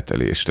 hogy a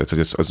menetelés? Tehát hogy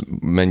az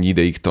mennyi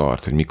ideig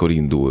tart? Hogy mikor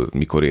indul,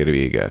 mikor ér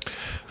véget?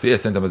 Figyelj,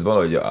 szerintem ez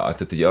valahogy,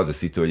 tehát ugye az a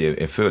szitu, hogy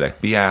én főleg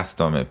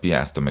piáztam,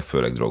 meg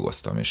főleg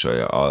drogoztam, és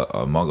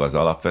a maga az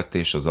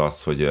alapvetés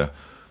az, hogy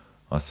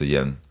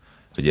ilyen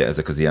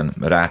ezek az ilyen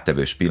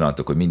rátevős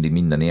pillanatok, hogy mindig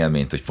minden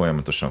élményt, hogy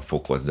folyamatosan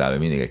fokozzál, hogy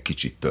mindig egy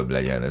kicsit több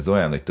legyen. Ez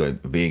olyan, hogy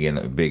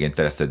végén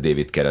tereszted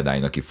David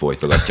Carradine, aki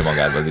folytogatja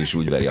magát, az is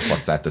úgy veri a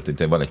faszát,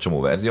 tehát van egy csomó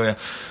verziója.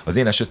 Az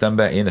én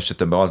esetemben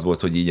az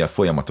volt, hogy így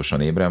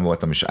folyamatosan ébren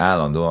voltam, és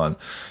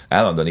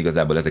állandóan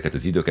igazából ezeket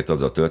az időket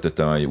azzal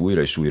töltöttem, hogy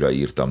újra és újra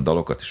írtam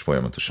dalokat, és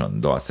folyamatosan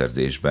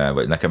dalszerzésben,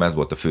 vagy nekem ez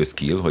volt a fő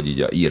skill, hogy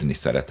így írni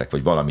szeretek,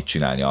 vagy valamit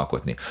csinálni,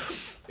 alkotni.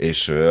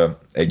 És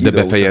de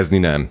befejezni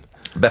nem.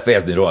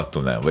 Befejezni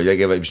rohadtul nem,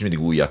 vagy mindig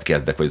újat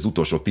kezdek, vagy az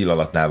utolsó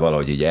pillanatnál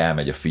valahogy így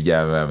elmegy a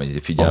figyelmem, egy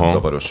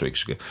figyelemzavaros,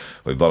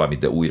 vagy valamit,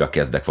 de újra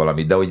kezdek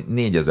valamit, de hogy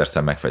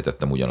 4000-szer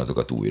megfejtettem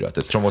ugyanazokat újra.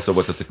 Tehát csomószor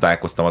volt az, hogy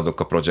találkoztam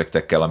azokkal a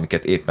projektekkel,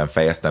 amiket éppen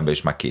fejeztem be,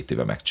 és már 2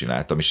 éve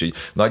megcsináltam, és így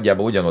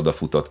nagyjából ugyanoda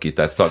futott ki,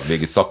 tehát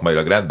végül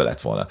szakmailag rendbe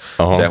lett volna.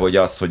 Aha. De hogy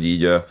az, hogy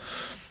így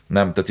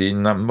nem, tehát így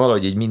nem,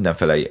 valahogy így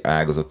mindenfele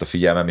ágazott a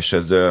figyelmem, és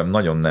ez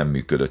nagyon nem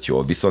működött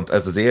jól. Viszont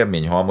ez az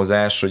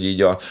élményhalmozás, hogy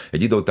így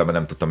egy idő után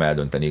nem tudtam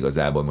eldönteni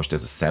igazából, most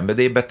ez a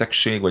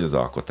szenvedélybetegség, vagy az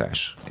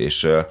alkotás.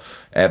 És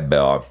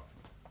ebbe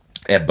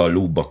a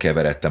loopba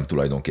keveredtem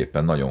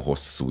tulajdonképpen nagyon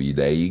hosszú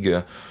ideig,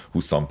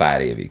 20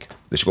 pár évig.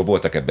 És akkor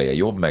voltak ebben ilyen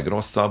jobb, meg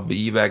rosszabb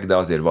évek, de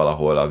azért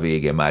valahol a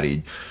végén már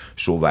így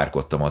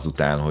sóvárkodtam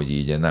azután, hogy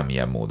így nem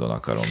ilyen módon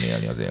akarom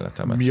élni az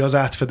életemet. Mi az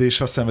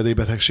átfedés a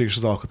szenvedélybetegség és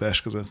az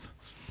alkotás között?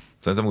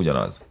 Szerintem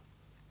ugyanaz.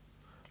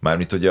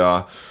 Mármint,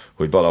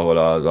 hogy valahol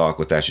az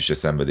alkotás is egy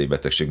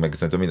szenvedélybetegség, meg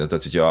szerintem minden,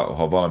 tehát hogyha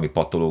ha valami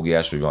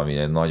patológiás, vagy valami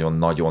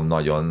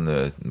nagyon-nagyon-nagyon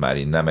már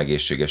így nem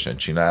egészségesen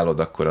csinálod,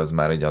 akkor az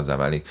már így azzá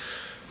válik.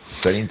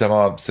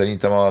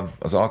 Szerintem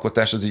az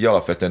alkotás az így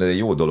alapvetően egy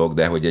jó dolog,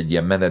 de hogy egy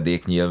ilyen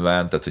menedék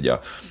nyilván, tehát hogy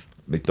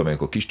mit tudom,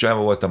 amikor kis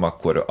csávó voltam,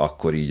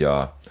 akkor így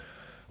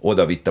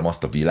oda vittem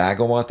azt a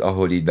világomat,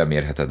 ahol így nem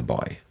érhetett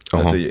baj.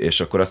 Tehát, és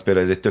akkor az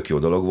például ez egy tök jó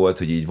dolog volt,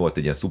 hogy így volt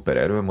egy ilyen szuper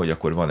erőm, hogy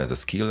akkor van ez a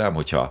skillem,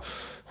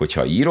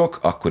 hogyha írok,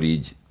 akkor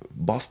így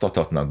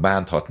basztathatnak,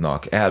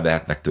 bánthatnak,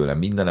 elvehetnek tőlem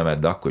mindenemet,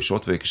 de akkor is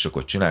ott vagyok, és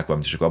akkor csinálok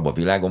valamit, és akkor abban a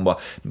világomban,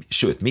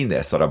 sőt,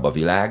 minden szarabb a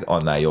világ,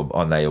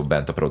 annál jobb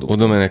bent a produktum.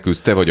 Oda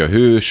menekülsz, te vagy a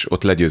hős,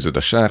 ott legyőzöd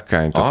a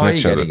sárkányt, ott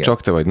megcsinálod,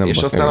 csak te vagy, nem.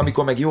 És aztán,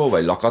 amikor meg jól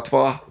vagy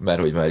lakatva,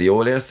 mert hogy már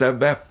jól élsz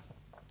ebbe,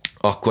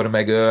 akkor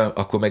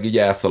meg így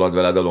elszalad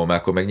veled alól,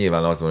 mert akkor meg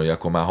nyilván az van, hogy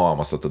akkor már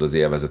halmazhatod az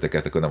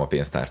élvezeteket, akkor nem a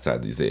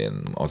pénztárcád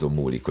azon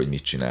múlik, hogy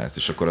mit csinálsz,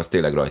 és akkor az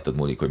tényleg rajtad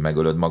múlik, hogy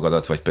megölöd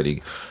magadat, vagy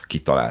pedig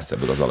kitalálsz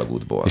ebből az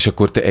alagútból. És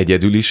akkor te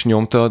egyedül is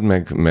nyomtad,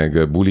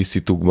 meg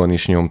buliszitukban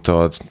is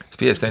nyomtad?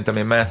 Figyelj, szerintem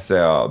én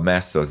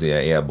messze az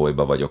ilyen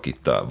élbolyba vagyok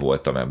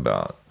voltam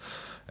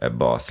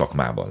ebbe a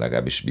szakmában,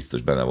 legalábbis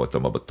biztos benne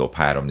voltam abban a top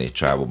 3-4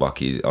 csávóban,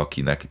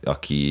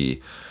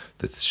 aki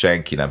tehát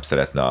senki nem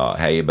szeretne a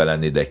helyébe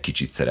lenni, de egy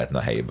kicsit szeretne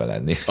a helyébe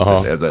lenni.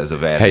 Ez a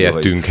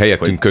verzió,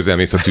 helyettünk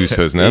közelmész a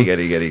tűzhöz, nem?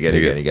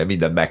 Igen,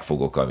 mindent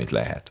megfogok, amit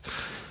lehet.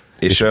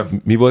 És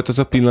mi volt az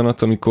a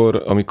pillanat,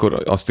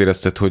 amikor azt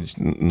érezted, hogy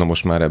na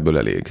most már ebből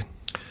elég?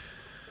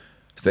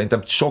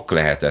 Szerintem sok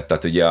lehetett,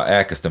 tehát ugye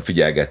elkezdtem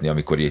figyelgetni,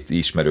 amikor itt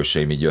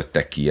ismerőseim így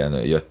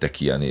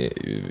jöttek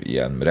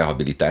ilyen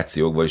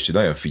rehabilitációkból, és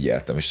nagyon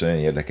figyeltem, és nagyon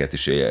érdekelt,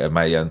 és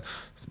már ilyen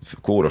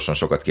kórosan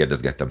sokat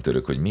kérdezgettem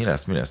tőlük, hogy mi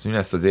lesz,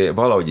 azért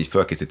valahogy így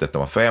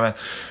felkészítettem a fejemet,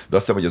 de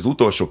azt hiszem, hogy az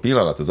utolsó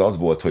pillanat az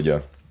volt, hogy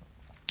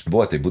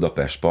volt egy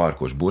Budapest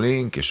parkos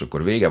bulink, és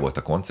akkor vége volt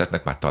a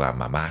koncertnek,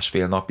 talán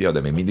másfél napja, de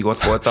még mindig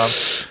ott voltam,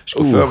 és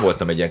akkor föl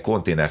voltam egy ilyen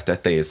konténer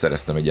tetején,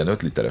 szereztem egy ilyen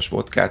 5 literes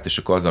vodkát, és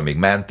akkor azzal még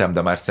mentem,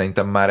 de már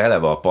szerintem már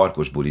eleve a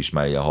parkos buli is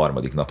már ilyen 3.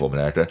 napomra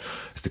eltelt,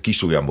 ezt a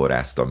kis ujjamból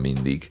ráztam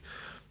mindig,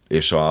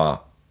 és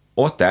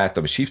ott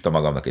álltam, és hívtam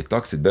magamnak egy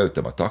taxit,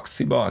 beültem a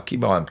taxiba,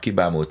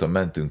 kibámultam,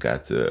 mentünk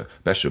át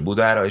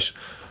Pestről-Budára, és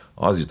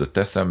az jutott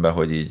eszembe,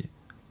 hogy így,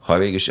 ha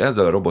végülis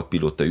ezzel a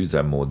robotpilóta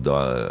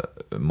üzemmóddal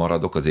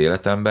maradok az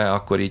életemben,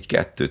 akkor így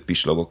 2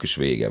 pislogok, és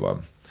vége van.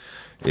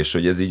 És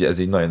hogy ez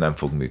így nagyon nem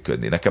fog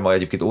működni. Nekem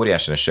egyébként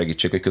óriásan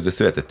segítség, hogy közben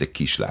született egy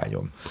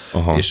kislányom.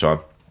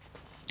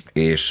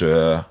 És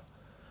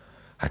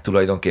hát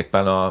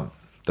tulajdonképpen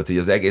tehát így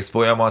az egész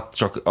folyamat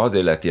csak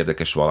azért lett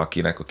érdekes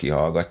valakinek, aki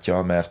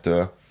hallgatja,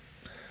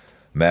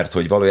 mert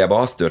hogy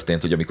valójában az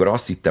történt, hogy amikor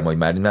azt hittem, hogy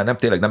már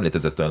tényleg nem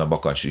létezett olyan a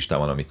bakancs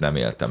listámon, amit nem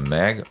éltem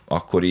meg,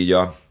 akkor így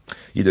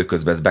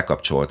időközben ez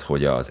bekapcsolt,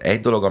 hogy az egy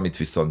dolog, amit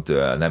viszont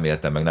nem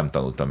éltem meg, nem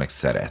tanultam meg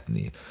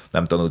szeretni.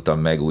 Nem tanultam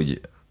meg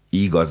úgy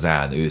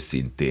igazán,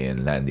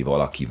 őszintén lenni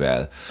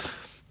valakivel,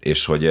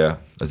 és hogy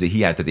azért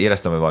hiány, tehát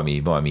éreztem,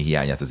 hogy valami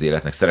hiányát az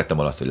életnek, szerettem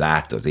volna azt, hogy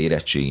látta az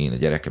érettségén, a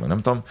gyerekem,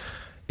 nem tudom,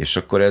 és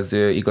akkor ez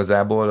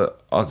igazából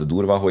az a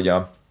durva, hogy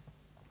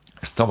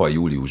ez tavaly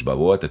júliusban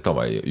volt, egy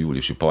tavaly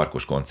júliusi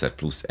parkos koncert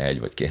plusz 1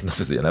 vagy 2 nap,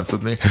 ezért nem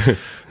tudnék.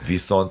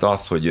 Viszont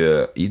az, hogy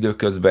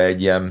időközben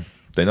egy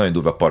nagyon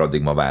durva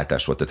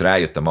paradigmaváltás volt. Tehát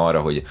rájöttem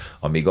arra, hogy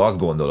amíg azt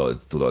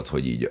gondolod, tudod,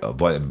 hogy így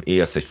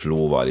élsz egy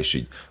flow-val, és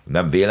így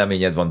nem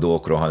véleményed van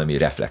dolgokról, hanem így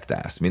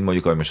reflektálsz. Mint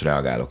mondjuk, ahogy most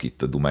reagálok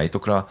itt a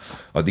dumáitokra,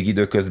 addig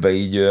időközben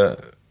így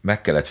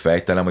meg kellett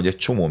fejtenem, hogy egy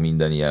csomó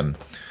minden ilyen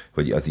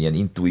hogy az ilyen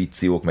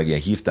intuíciók, meg ilyen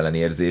hirtelen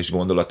érzés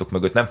gondolatok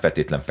mögött nem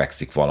feltétlen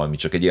fekszik valami,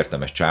 csak egy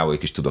értelmes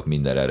csávóik is tudok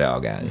mindenre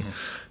reagálni.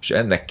 És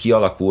ennek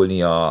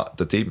kialakulnia,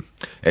 tehát én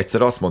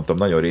egyszer azt mondtam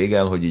nagyon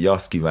régen, hogy így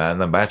azt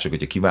kívánnám, bárcsak,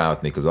 hogyha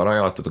kívánhatnék az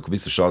aranyalatot, akkor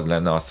biztos az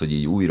lenne az, hogy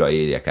így újra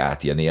éljek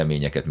át ilyen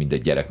élményeket, mint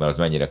egy gyerek, mert az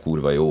mennyire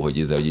kurva jó, hogy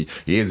így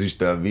Jézus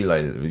Isten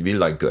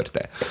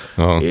villanykörte.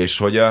 És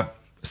hogy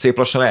szép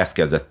lassan ez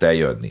kezdett el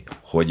jönni,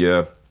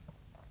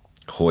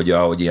 hogy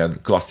ahogy ilyen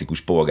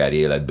klasszikus polgári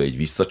életbe így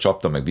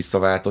visszacsaptam, meg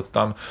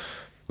visszaváltottam,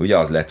 ugye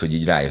az lett, hogy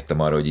így rájöttem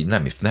arra, hogy így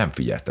nem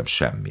figyeltem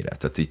semmire.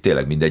 Tehát így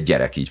tényleg mindegy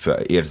gyerek, így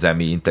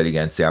érzelmi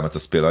intelligenciámat,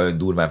 az például olyan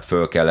durván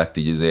föl kellett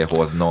így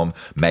hoznom,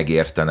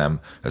 megértenem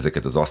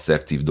ezeket az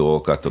asszertív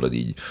dolgokat, tudod,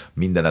 így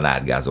mindenen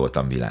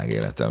átgázoltam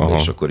világéletemben,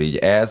 és akkor így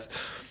ez,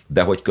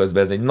 de hogy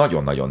közben ez egy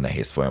nagyon-nagyon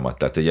nehéz folyamat.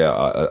 Tehát ugye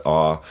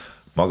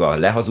maga a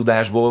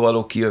lehazudásból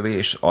való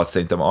kijövés, az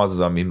szerintem az,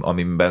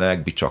 amiben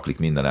megbicsaklik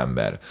minden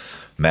ember.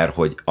 Mert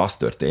hogy az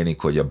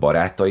történik, hogy a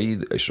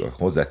barátaid és a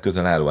hozzád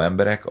közel álló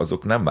emberek,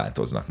 azok nem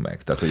változnak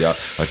meg. Tehát, hogy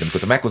amikor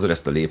te meghozod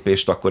ezt a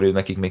lépést, akkor ő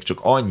nekik még csak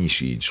annyi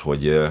sincs,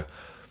 hogy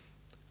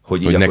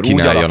így akkor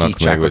úgy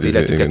alakítsák az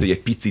életüket, hogy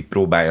egy picit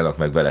próbáljanak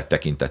meg veled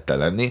tekintettel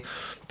lenni.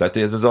 Tehát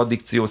ez az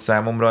addikció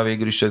számomra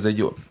végül is ez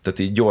tehát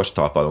így gyors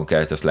talpalon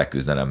kellett ezt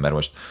leküzdenem, mert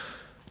most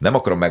nem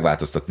akarom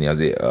megváltoztatni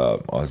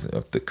az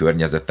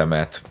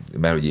környezetemet,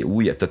 mert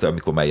ugye tehát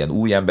amikor már ilyen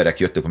új emberek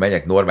jöttek, akkor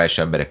menjek normális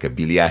emberekkel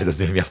biliárd,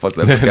 azért mi a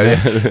faszlemekkel,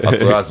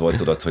 akkor az volt,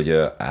 tudod, hogy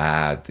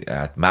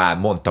hát már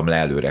mondtam le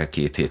előre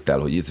 2 héttel,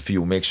 hogy ez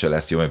fiú mégse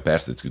lesz jó, mert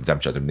persze nem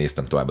csak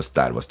néztem tovább a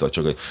Star Wars-tól,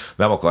 csak hogy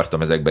nem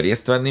akartam ezekben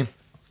részt venni.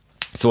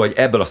 Szóval hogy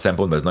ebből a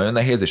szempontból ez nagyon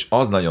nehéz, és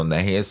az nagyon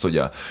nehéz,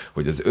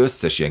 hogy az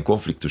összes ilyen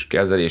konfliktus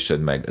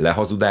kezelésed, meg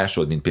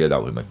lehazudásod, mint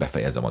például, hogy meg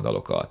befejezem a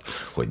dalokat,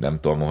 hogy nem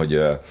tudom,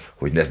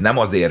 hogy ez nem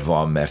azért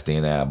van, mert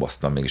én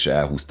elbasztam, mégis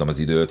elhúztam az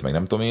időt, meg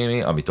nem tudom én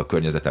mi, amit a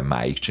környezetem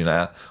máig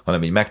csinál,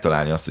 hanem így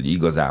megtalálni azt, hogy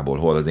igazából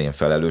hol az én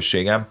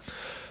felelősségem.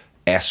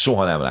 Ez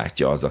soha nem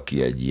látja az,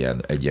 aki egy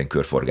ilyen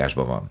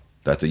körforgásban van.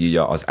 Tehát, hogy így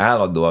az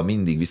állandóan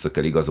mindig vissza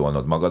kell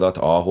igazolnod magadat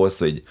ahhoz,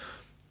 hogy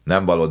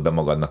nem vallod be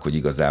magadnak, hogy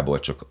igazából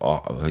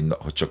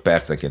hogy csak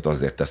percenként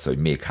azért tesz, hogy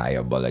még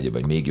hájabban legyen,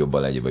 vagy még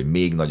jobban legyen, vagy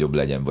még nagyobb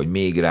legyen, vagy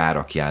még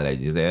rárakjál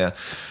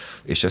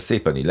és ezt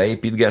szépen így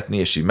leépítgetni,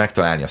 és így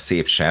megtalálni a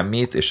szép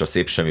semmit, és a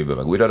szép semmiből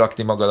meg újra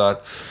rakni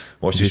magadat.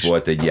 Most is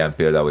volt egy ilyen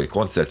például, hogy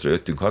koncertről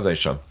jöttünk haza,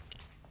 és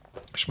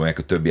mondják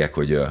a többiek,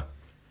 hogy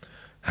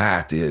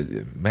hát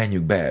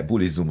menjünk be,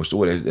 bulizzunk most,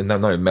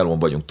 nagyon melón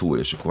vagyunk túl,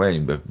 és akkor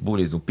menjünk be,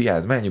 bulizzunk,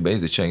 piáz, menjünk be,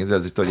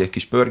 ez itt egy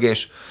kis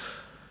pörgés,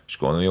 és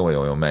akkor mondom,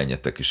 jó,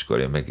 menjetek, és akkor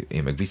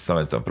én meg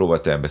visszamentem,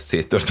 próbáltam,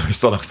 széttörtem, és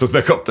szanakszot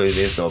megkaptam, hogy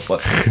néztem a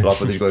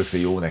lapot, és akkor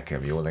jó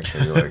nekem.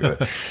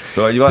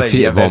 Szóval, hogy van egy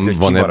ilyen verzió,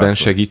 van ebben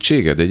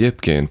segítséged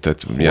egyébként?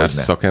 Tehát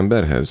jársz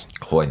szakemberhez?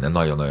 Hogyne,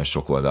 nagyon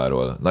sok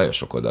oldalról.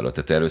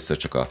 Tehát először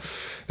csak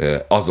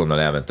azonnal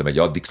elmentem egy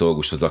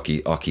addiktológushoz,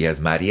 akihez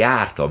már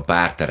jártam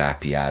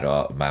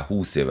párterápiára már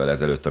 20 évvel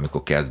ezelőtt,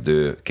 amikor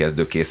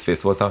kezdő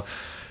készfész voltam,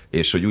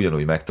 és hogy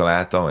ugyanúgy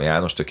megtaláltam, a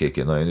János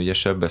egyébként nagyon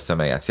ügyesebb,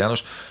 Szemeljác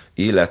János,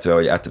 illetve,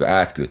 hogy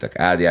átküldtek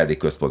ADHD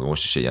központban,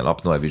 most is egy ilyen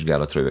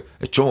apnoe-vizsgálatra,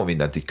 egy csomó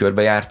mindent így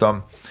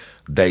körbejártam,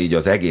 de így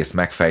az egész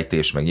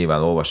megfejtés, meg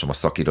nyilván olvasom a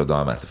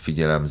szakirodalmát, a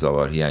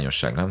figyelemzavar,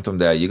 hiányosság, nem tudom,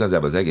 de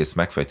igazából az egész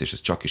megfejtés,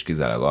 ez csak is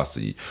kizárólag az,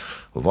 hogy így,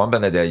 van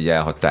benned egy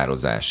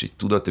elhatározás, így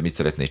tudod, hogy mit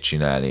szeretnéd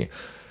csinálni,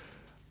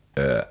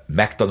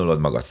 megtanulod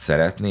magad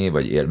szeretni,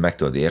 vagy meg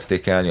tudod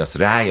értékelni, azt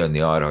rájönni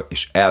arra,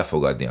 és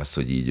elfogadni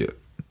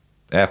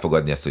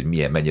azt,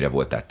 hogy mennyire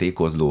voltál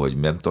tékozló, hogy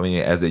nem tudom,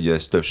 ez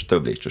egy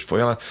több lépcsős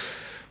folyamat,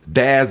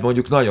 de ez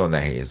mondjuk nagyon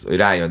nehéz, hogy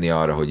rájönni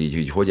arra,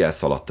 hogy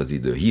elszaladt az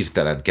idő,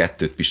 hirtelen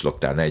 2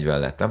 pislogtál, 40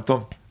 lett, nem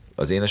tudom,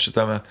 az én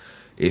esetemben,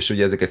 és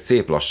ugye ezeket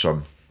szép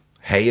lassan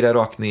helyre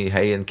rakni,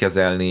 helyén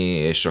kezelni,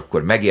 és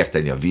akkor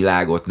megérteni a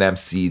világot, nem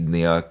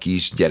szídni a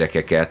kis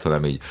gyerekeket,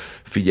 hanem így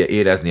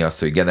érezni azt,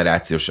 hogy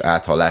generációs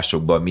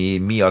áthallásokban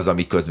mi az,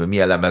 ami közben,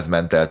 milyen lemez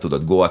ment el,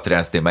 tudod, Go a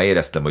Trance-nél, már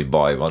éreztem, hogy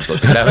baj van,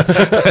 tudod,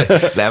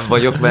 nem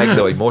vagyok meg,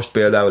 de hogy most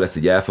például ezt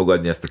így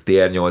elfogadni, ezt a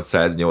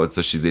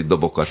TR-808-as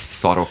dobokat,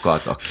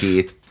 szarokat, a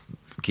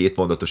két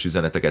mondatos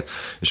üzeneteket,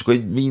 és akkor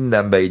így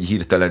mindenbe így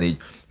hirtelen így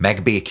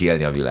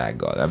megbékélni a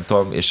világgal, nem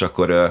tudom, és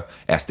akkor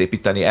ezt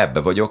építeni, ebbe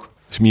vagyok.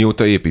 És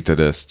mióta építed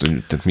ezt?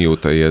 Tehát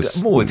mióta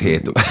élsz? Múlt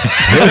héten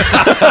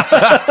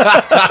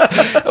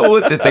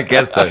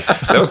kezdtem.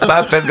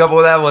 Pámpet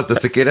Gabon elmondta,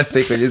 azt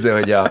kérdezték, hogy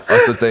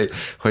azt mondta,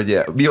 hogy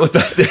mióta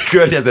te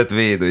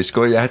környezetvédő, és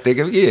akkor hát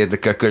engem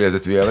érdekel a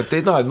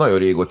környezetvédő, mert nagyon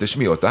régóta, és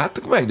mióta? Hát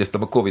akkor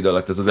megnéztem a Covid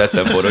alatt ez az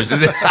ettenboros,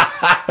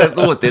 ez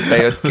múlt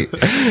héten jött ki.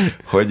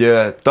 Hogy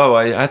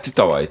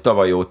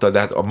tavaly óta, de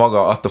hát a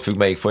maga attól függ,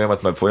 melyik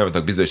folyamat, mert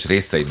folyamatnak bizonyos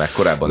részei meg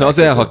korábban. Na az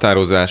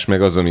elhatározás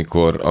meg az,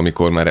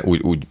 amikor már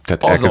úgy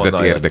tehát elkezdett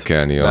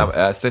érdekelni.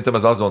 Szerintem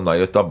az azonnal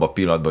jött abban a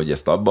pillanatban, hogy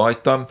ezt abba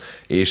hagytam,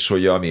 és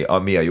hogy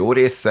ami a jó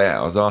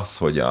része, az az,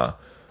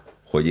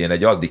 hogy én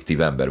egy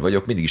addiktív ember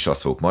vagyok, mindig is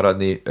az fogok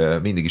maradni,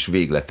 mindig is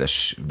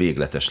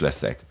végletes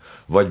leszek.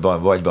 Vagy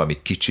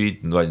valamit kicsit,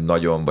 vagy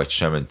nagyon, vagy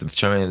semmi,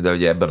 de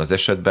ugye ebben az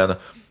esetben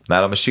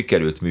nálam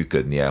sikerült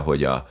működnie,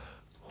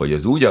 hogy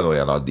az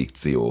ugyanolyan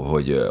addikció,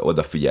 hogy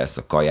odafigyelsz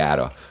a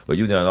kajára,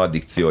 vagy ugyanolyan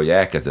addikció, hogy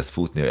elkezdesz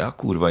futni, hogy a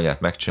kurva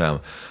anyát megcsinálom,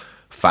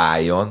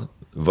 fájjon,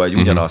 vagy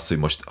ugyanaz, hogy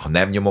most, ha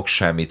nem nyomok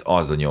semmit,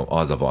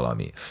 az a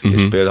valami.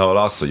 És például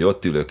az, hogy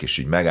ott ülök, és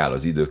így megáll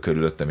az idő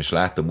körülöttem, és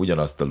látom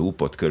ugyanazt a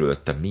loopot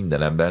körülöttem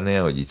minden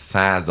embernél, hogy így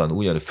 100-an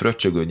ugyan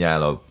fröccsögő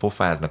nyállal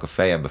pofáznak a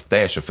fejembe,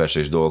 teljesen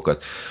felesleges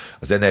dolgokat,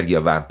 az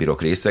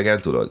energiavámpirok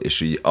részegen, tudod?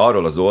 És így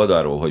arról az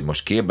oldalról, hogy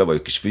most képbe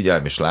vagyok, és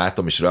figyelem, és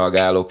látom, és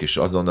reagálok, és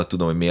azonnal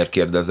tudom, hogy miért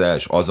kérdezel,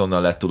 és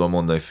azonnal le tudom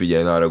mondani, hogy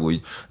figyelj, arra,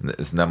 úgy,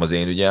 ez nem az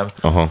én ügyem.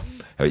 Aha.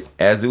 Hogy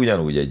ez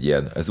ugyanúgy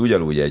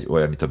egy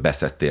olyan, mint ha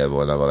beszettél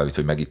volna valamit,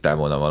 hogy megittál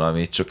volna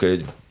valamit,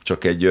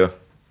 csak egy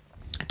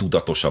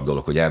tudatosabb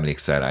dolog, hogy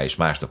emlékszel rá, és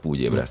másnap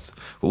úgy ébredsz.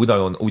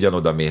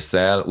 Ugyanoda mész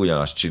el,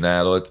 ugyanazt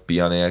csinálod,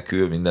 pia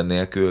nélkül, minden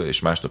nélkül, és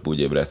másnap úgy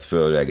ébredsz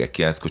föl, reggel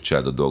 9-kor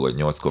csinálod a dolgot,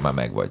 8-kor már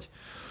megvagy.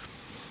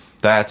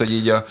 Tehát, hogy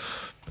így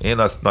én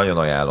azt nagyon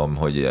ajánlom,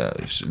 hogy,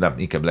 és nem,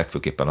 inkább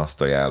legfőképpen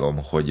azt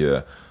ajánlom,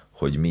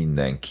 hogy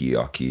mindenki,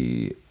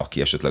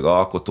 aki esetleg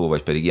alkotó,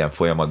 vagy pedig ilyen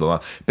folyamatban van.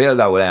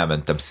 Például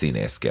elmentem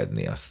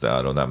színészkedni, azt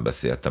arról nem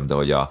beszéltem, de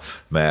hogy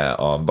mert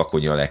a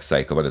Bakonyi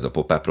Alexáika van ez a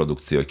pop-up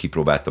produkció, hogy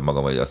kipróbáltam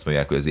magam, hogy azt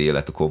mondják, hogy az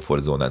élet a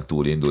komfortzónán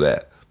túl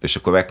indul-e, és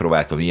akkor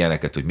megpróbáltam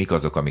ilyeneket, hogy mik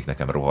azok, amik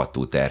nekem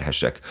rohadtul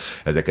terhesek,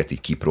 ezeket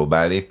így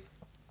kipróbálni.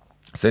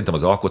 Szerintem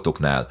az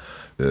alkotóknál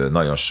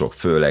nagyon sok,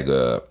 főleg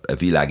a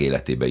világ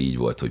életében így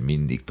volt, hogy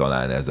mindig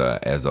talán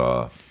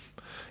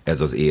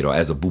ez az éra,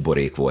 ez a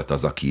buborék volt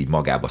az, aki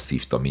magába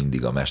szívta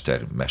mindig a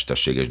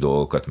mesterséges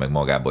dolgokat, meg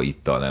magába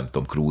itta, nem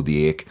tudom,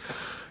 Krúdiék,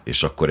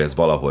 és akkor ez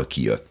valahol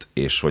kijött.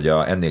 És hogy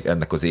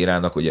ennek az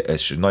érának, ugye,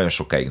 és nagyon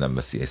sokáig nem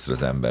veszi észre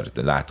az ember,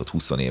 látod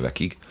 20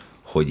 évekig,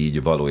 hogy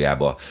így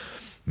valójában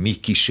mi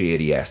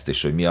kíséri ezt,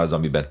 és hogy mi az,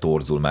 amiben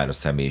torzul már a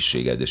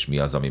személyiséged, és mi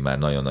az, ami már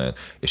nagyon-nagyon...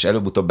 És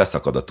előbb-utóbb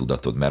beszakad a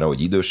tudatod, mert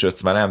ahogy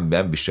idősödsz, már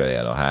nem viselj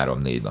el a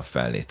 3-4 nap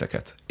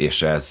felnéteket.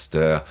 És ezt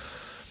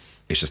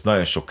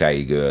nagyon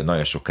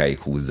sokáig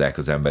húzzák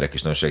az emberek,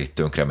 és nagyon sokáig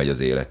tönkre megy az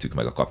életük,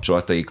 meg a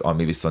kapcsolataik,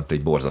 ami viszont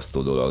egy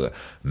borzasztó dolog,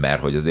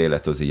 mert hogy az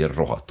élet az így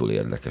rohadtul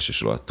érdekes,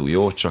 és rohadtul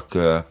jó, csak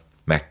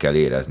meg kell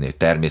érezni, hogy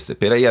természet.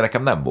 Például ilyen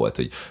nekem nem volt,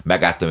 hogy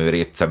megálltam,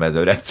 hogy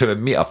repcem,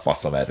 mi a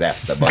faszom, mert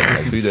repcem,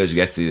 meg büdös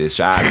geci,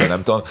 sárga,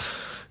 nem tudom.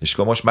 És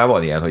akkor most már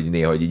van ilyen, hogy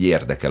néha hogy így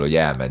érdekel, hogy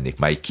elmennék,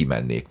 már így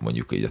kimennék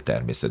mondjuk így a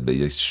természetbe,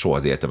 így soha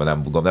az életemben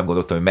nem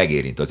gondoltam, hogy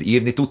megérint. Az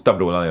írni tudtam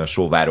róla nagyon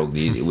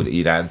sóvárogni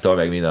iránta,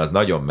 meg minden, az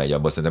nagyon megy,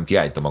 abban szerintem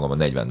kiállítom magam a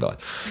 40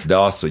 dalt. De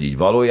az, hogy így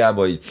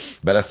valójában így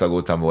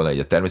beleszagoltam volna így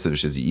a természetbe,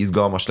 és ez így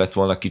izgalmas lett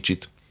volna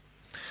kicsit.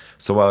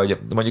 Szóval, hogy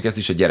mondjuk ezt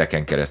is a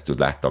gyereken keresztül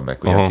láttam meg,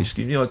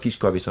 hogy a kis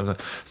kavis.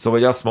 Szóval,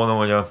 hogy azt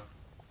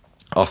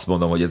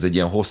mondom, hogy ez egy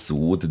ilyen hosszú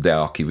út, de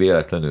aki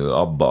véletlenül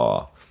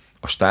abba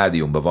a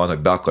stádiumban van, hogy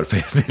be akar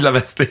fejezni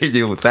lemezt 4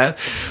 év után,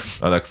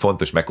 annak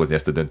fontos meghozni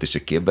ezt a döntést,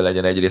 hogy képbe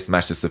legyen egyrészt,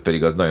 másrészt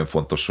pedig az nagyon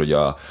fontos,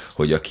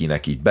 hogy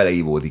akinek így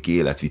beleívódik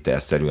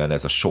életvitelszerűen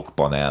ez a sok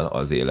panel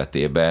az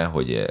életébe,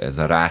 hogy ez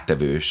a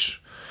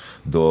rátevős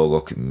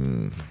dolgok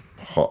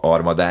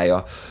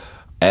armadája,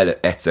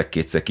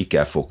 egyszer-kétszer ki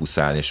kell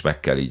fókuszálni, és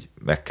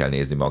meg kell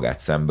nézni magát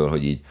szemből,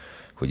 hogy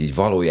így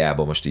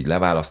valójában most így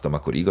leválasztom,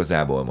 akkor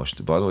igazából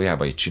most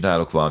valójában így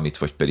csinálok valamit,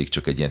 vagy pedig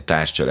csak egy ilyen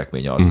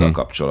társcselekmény azzal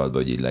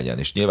kapcsolatban, hogy így legyen.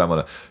 És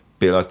nyilvánvalóan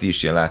például ti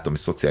is ilyen látom,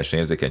 hogy szociálisan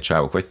érzékeny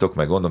csávok vagytok,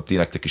 meg gondolom, ti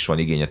nektek is van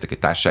igényetek egy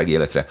társasági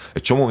életre.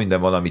 Egy csomó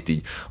minden van,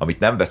 amit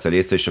nem veszel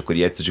észre, és akkor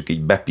így egyszer csak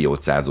így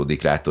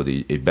bepiócázódik rátod,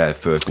 így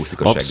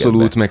fölkúszik a seggedbe.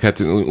 Abszolút, meg hát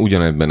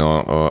ugyanebben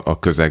a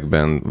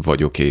közegben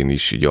vagyok én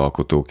is, így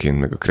alkotóként,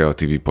 meg a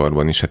kreatív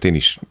iparban is, hát én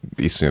is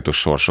iszonyatos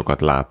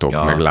sorsokat látok,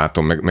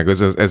 meg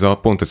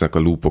pont ezek a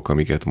loopok,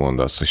 amiket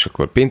mondasz, és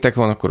akkor péntek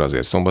van, akkor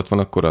azért, szombat van,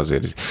 akkor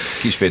azért.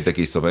 Kispéntek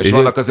is szombat, és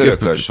vannak az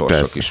örökös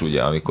sorsok is,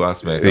 ugye, amikor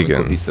azt meg,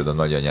 amikor viszed a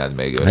nagyanyád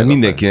meg.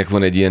 Mindenkinek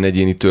van egy ilyen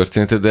egyéni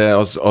története, de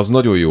az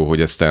nagyon jó,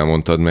 hogy ezt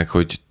elmondtad meg,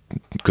 hogy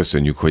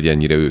köszönjük, hogy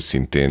ennyire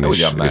őszintén,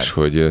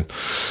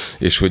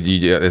 és hogy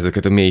így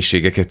ezeket a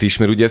mélységeket is,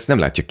 mert ugye ezt nem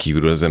látja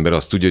kívülről az ember,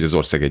 azt tudja, hogy az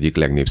ország egyik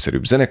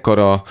legnépszerűbb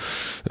zenekara,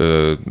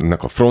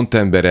 a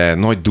frontembere,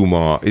 nagy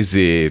duma,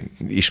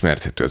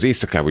 ismerthető az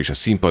éjszakával is, a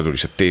színpadról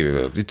is, a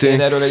tévével.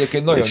 Én erről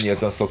egyébként nagyon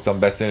nyíltan szoktam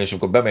beszélni, és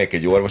amikor bemegyek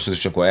egy orvoshoz,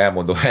 és akkor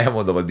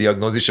elmondom a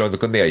diagnózisomat,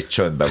 akkor néha egy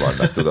csöndben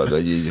vannak, tudod,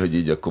 hogy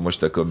így akkor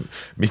most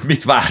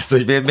mit vársz,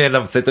 hogy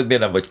miért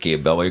nem vagy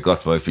képben, mondjuk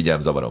azt mondja, hogy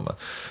figyelem, zavarom van.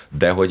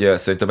 De hogy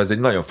szerintem ez egy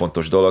nagyon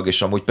fontos dolog,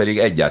 és amúgy pedig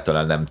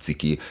egyáltalán nem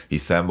ciki,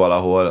 hiszen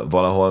valahol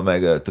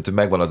tehát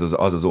megvan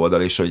az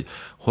oldal is,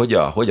 hogy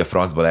a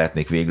francba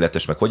lehetnék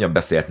végletes, meg hogyan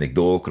beszélhetnék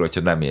dolgokról,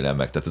 hogyha nem élem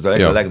meg. Tehát ez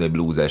a legnagyobb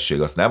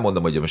lúzerség. Azt nem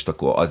mondom, hogy most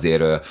akkor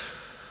azért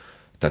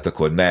tehát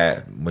akkor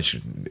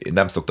most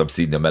nem szoktam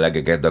szídni a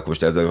melegeket, de akkor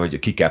most ez, hogy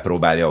ki kell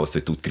próbálni ahhoz,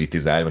 hogy tud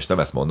kritizálni, most nem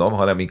ezt mondom,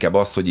 hanem inkább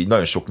az, hogy így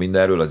nagyon sok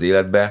mindenről az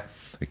életbe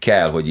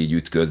kell, hogy így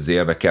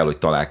ütközzél, meg kell, hogy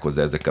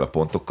találkozzál ezekkel a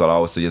pontokkal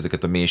ahhoz, hogy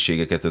ezeket a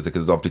mélységeket,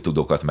 ezeket az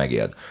amplitudokat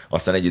megéld.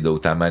 Aztán egy idő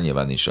után már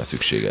nyilván nincs rá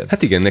szükséged.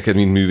 Hát igen, neked,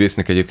 mint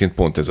művésznek egyébként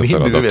pont ez a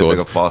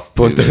feladatod.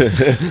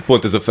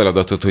 Pont ez a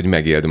feladatod, hogy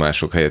megéld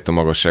mások helyett a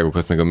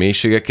magasságokat, meg a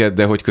mélységeket,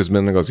 de hogy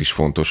közben meg az is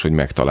fontos, hogy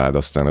megtaláld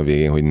aztán a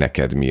végén, hogy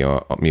neked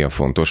mi a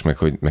fontos, meg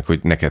hogy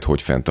neked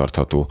hogy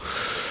fenntartható.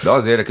 De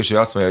az érdekes, hogy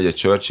azt mondja, hogy a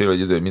Churchill,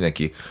 hogy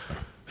mindenki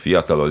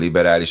fiatalon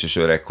liberális, és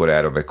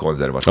öregkorára meg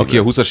konzervatív. Aki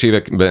a 20-as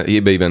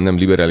éveiben nem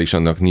liberális,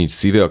 annak nincs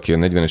szíve, aki a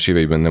 40-es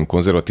éveiben nem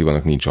konzervatív,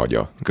 annak nincs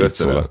agya.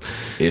 Köszönöm.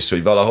 És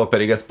hogy valahol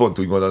pedig ezt pont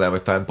úgy gondolnám,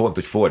 hogy talán pont,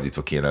 hogy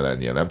fordítva kéne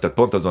lennie, nem? Tehát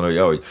pont az van,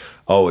 hogy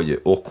ahogy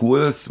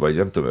okulsz, vagy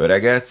nem tudom,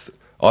 öregedsz,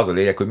 az a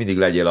lényeg, hogy mindig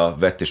legyél a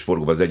vett és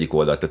forgóban az egyik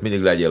oldal. Tehát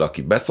mindig legyél,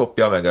 aki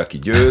beszopja, meg aki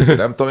győz, vagy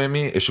nem tudom én mi,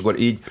 és akkor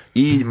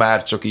így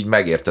már csak így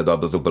megérted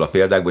azokból a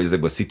példákból, hogy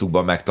ezekből a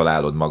szitukban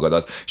megtalálod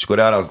magadat, és akkor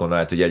arra azt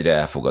gondolod, hogy egyre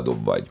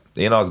elfogadóbb vagy.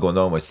 Én azt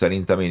gondolom, hogy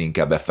szerintem én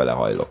inkább befele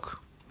hajlok.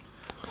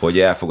 Hogy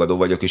elfogadó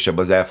vagyok, és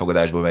ebben az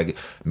elfogadásban meg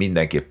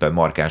mindenképpen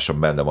markánsan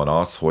benne van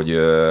az,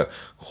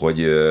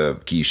 hogy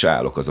ki is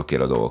állok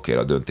azokért a dolgokért,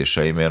 a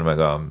döntéseimért, meg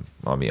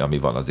ami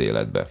van az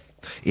életben.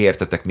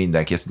 Értetek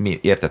mindenki, ezt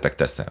értetek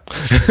teszem.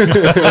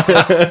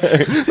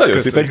 Nagyon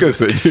szépen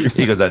köszönjük.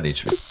 Igazán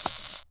nincs mit.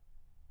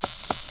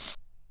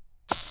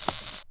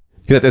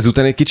 Jó, hát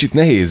ezután egy kicsit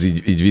nehéz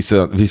így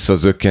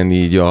visszazökkenni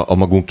így a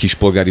magunk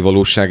kispolgári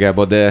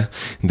valóságába,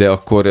 de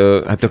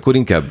akkor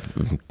inkább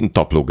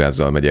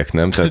taplógázzal megyek,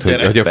 nem? Tehát,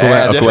 hogy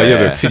akkor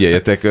jövök,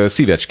 figyeljetek,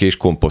 szívecskés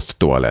komposzt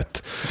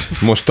toalett.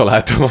 Most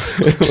találtam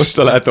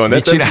a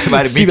neten.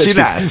 Mit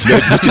csinálsz?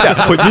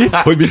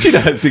 Hogy mit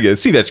csinálsz? Igen,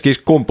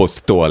 szívecskés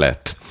komposzt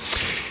toalett.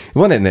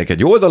 Van ennek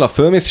egy oldala,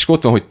 fölmész, és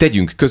ott van, hogy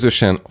tegyünk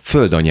közösen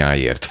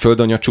földanyáért.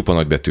 Földanya csupa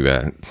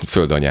nagybetűvel,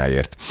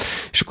 földanyáért.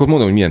 És akkor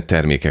mondom, hogy milyen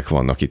termékek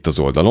vannak itt az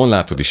oldalon.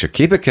 Látod is a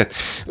képeket.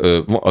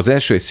 Az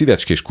első egy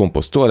szívecskés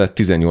komposzt toalett,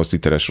 18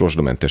 literes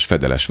rozsdamentes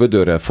fedeles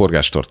vödörrel,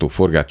 forgástartó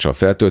forgáccsal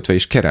feltöltve,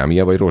 és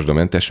kerámia vagy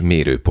rozsdamentes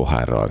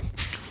mérőpohárral.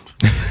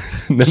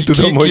 Nem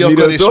tudom, hogy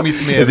miről szól.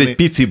 Ez egy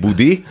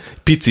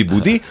pici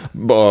budi,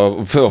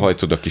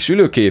 felhajtod a kis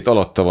ülőkét,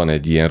 alatta van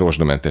egy ilyen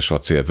rozsdamentes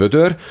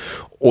acélvödör,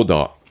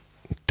 oda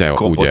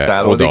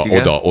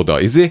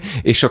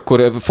és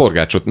akkor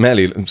forgácsot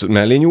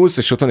mellé nyúlsz,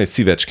 és ott van egy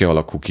szívecske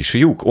alakú kis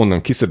lyuk,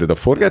 onnan kiszeded a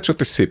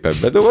forgácsot, és szépen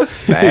bedobod,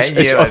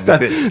 és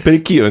aztán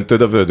pedig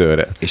kiöntöd a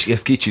vödörre. És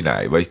ezt ki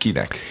csinálj? Vagy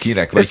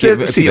kinek? Vagy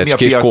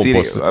szívecskés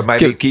komposzt.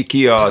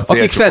 Ki a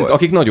célcsoport?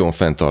 Akik nagyon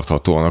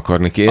fenntarthatóan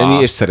akarnak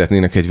élni, és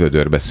szeretnének egy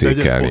vödörbe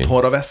székelni. De ezt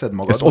otthonra veszed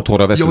magad? Ezt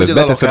otthonra veszed, ezt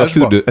beteszed a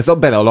fürdő, ez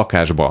bele a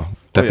lakásba.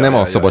 Tehát nem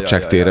a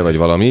szabadságtérre vagy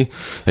valami.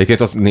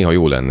 Egyébként az néha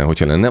jó lenne,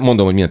 hogyha lenne.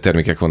 Mondom, hogy milyen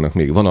termékek vannak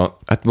még.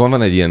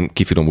 Van egy ilyen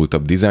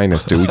kifinomultabb dizájn,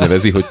 ezt ő úgy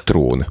nevezi, hogy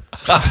trón.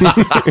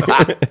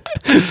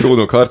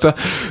 Trónok harca.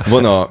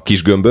 Van a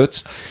kis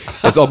gömböc.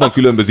 Ez abban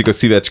különbözik a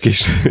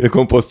szívecskés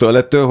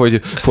komposztoalettől,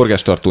 hogy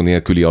forgástartó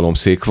nélküli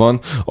alomszék van,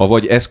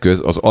 avagy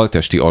eszköz az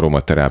altesti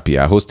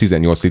aromaterápiához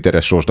 18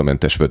 literes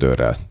rozsdamentes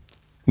vödörrel.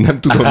 Nem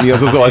tudom, mi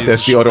az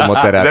altesti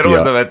aromaterápia. De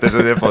rozsdamentes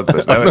azért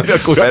fontos. Az nem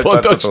akkora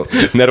fontos.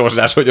 Ne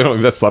rozsdás, hogy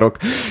amiben szarok.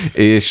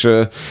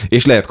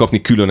 És lehet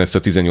kapni külön ezt a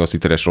 18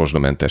 literes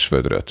rozsdamentes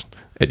vödröt.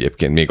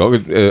 Egyébként még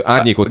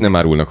árnyékot nem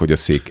árulnak, hogy a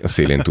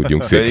szélén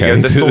tudjunk székelni.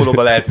 Igen, de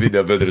szólóba lehet vinni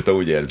a vödröt,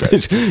 ahogy érzed.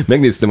 És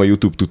megnéztem a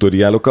YouTube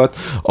tutoriálokat,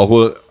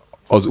 ahol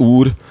az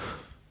úr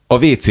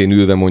a WC-n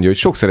ülve mondja, hogy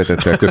sok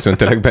szeretettel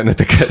köszöntelek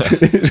benneteket,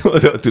 és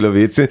ott ül a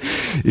WC-n.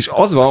 És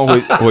az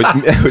van, hogy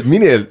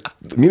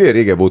minél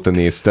régebb óta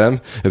néztem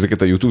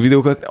ezeket a YouTube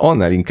videókat,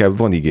 annál inkább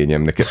van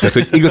igényem neked. Tehát,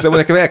 hogy igazából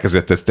nekem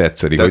elkezdett ezt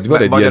tetszeni. Hogy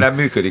van egy magyarán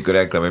működik a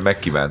reklám, hogy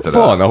megkívántad.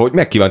 Ahogy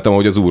megkívántam,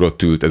 hogy az úr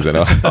ott ült ezen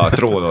a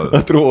trónon.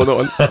 A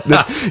trónon.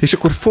 És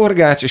akkor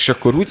forgács, és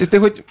akkor úgy, de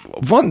hogy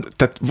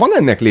van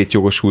ennek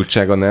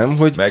létjogosultsága, nem?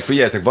 Hogy...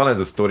 Megfigyeljetek, van ez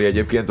a sztori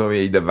egyébként, ami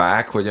ide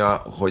vág,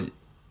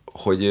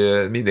 hogy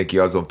mindenki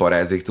azon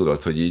parázik,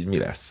 tudod, hogy így mi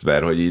lesz.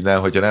 Mert hogy így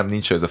hogyha nem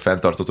nincs ez a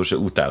fenntarthatóság,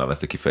 utálom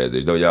ezt a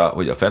kifejezést, de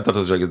hogy a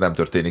fenntarthatóság ez nem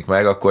történik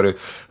meg, akkor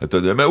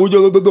tudod, mert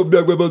ugyanoda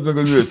dobják be az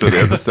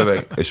ez a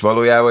szöveg. És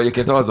valójában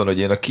egyébként azon, hogy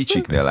én a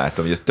kicsiknél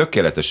látom, hogy ez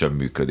tökéletesen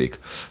működik.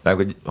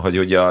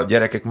 Hogy a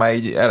gyerekek már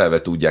így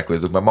eleve tudják, hogy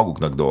azok már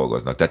maguknak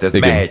dolgoznak. Tehát ez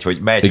megy,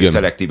 hogy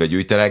szelektíve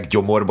gyűjtenek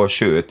gyomorba,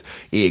 sőt,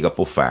 ég a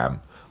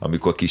pofám.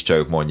 Amikor kis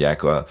csajok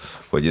mondják,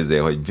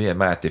 hogy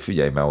Máté,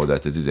 figyelj már oda,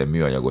 ez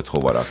műanyagot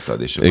hova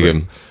raktad, és akkor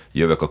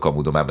jövök a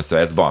kamudomába,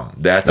 szóval ez van.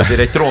 De hát azért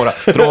egy trónra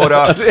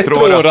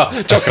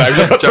csak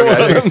rájövök a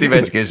trónra.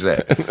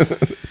 Szívecskésre.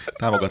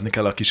 Támogatni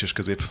kell a kis és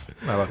közép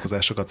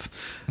vállalkozásokat.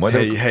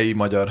 Helyi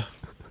magyar.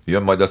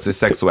 Jön majd az, hogy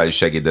szexuális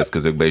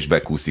segédeszközökbe is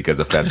bekúszik ez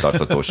a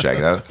fenntarthatóság,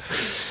 nem?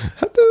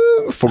 Hát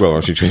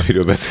fogalmam sincs, hogy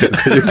miről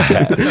beszélsz.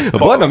 A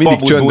Barna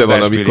mindig csöndben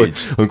van,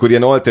 amikor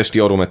ilyen altesti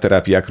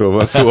aromaterápiákról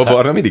van szó, a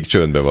Barna mindig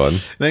csöndben van.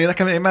 De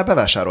én már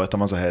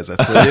bevásároltam, az a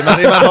helyzet, szóval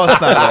én már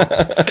használom.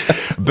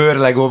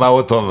 Bőrlegó már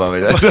otthon van.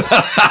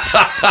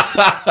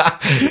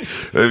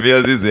 Mi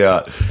az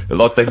a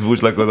latex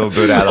búslakodó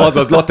bőrállat?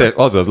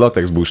 Azaz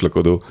latex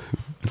búslakodó.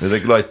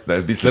 Ezek nagy,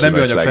 biztos, de nem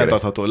műanyag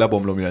fenntartható,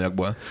 lebomló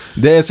műanyagból.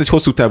 De ez egy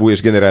hosszú távú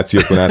és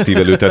generációkon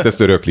átívelő, tehát ezt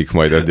öröklik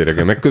majd a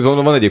gyerekek. Meg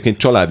közben van egyébként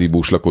családi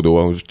búslakodó,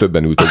 ahol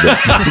többen ültek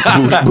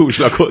be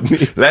búslakodni.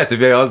 Lehet,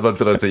 hogy az van,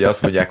 tudod, hogy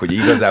azt mondják, hogy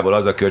igazából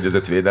az a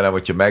környezetvédelem,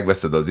 hogyha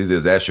megveszed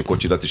az első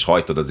kocsidat és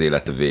hajtod az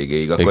életed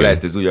végéig, akkor igen. Lehet,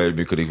 hogy ez ugyanúgy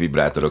működik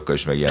vibrátorokkal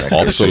is megjelennek.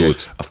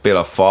 Abszolút.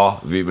 Például a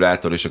fa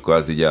vibrátor, és akkor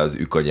az így az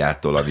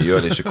ükanyától, ami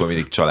jön, és akkor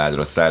mindig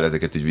családra száll,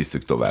 ezeket így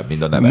visszük tovább,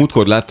 mind a nevet.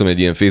 Múltkor láttam egy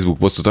ilyen Facebook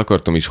posztot,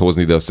 akartam is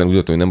hozni, de aztán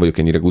úgy hogy nem vagyok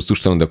ennyire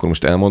gusztustalan, de akkor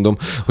most elmondom,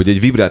 hogy egy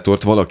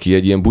vibrátort valaki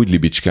egy ilyen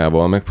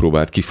bugylibicskával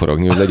megpróbált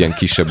kifaragni, hogy legyen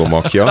kisebb a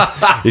makja,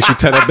 és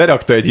utána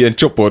berakta egy ilyen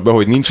csoportba,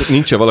 hogy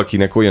nincs-e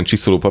valakinek olyan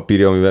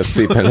csiszolópapírja, amivel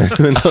szépen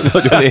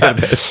nagyon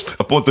érdes.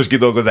 A pontos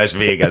kidolgozás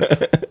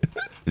véget.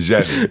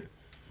 Zseni.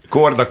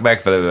 Kornak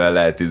megfelelően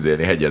lehet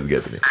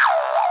hegyezgetni.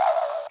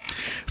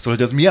 Szóval,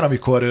 hogy az milyen,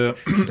 amikor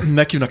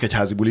meghívnak egy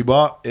házi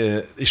buliba,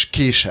 és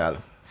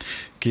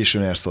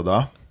későn érsz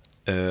oda,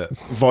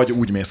 vagy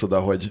úgy mész oda,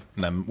 hogy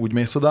nem úgy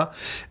mész oda,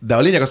 de a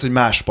lényeg az, hogy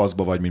más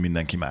paszba vagy, mi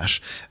mindenki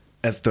más.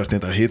 Ez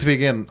történt a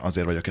hétvégén,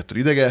 azért vagyok ettől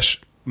ideges,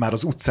 már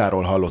az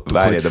utcáról hallottuk,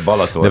 várjál, hogy... De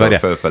Balatonra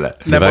fölfele.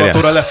 Nem,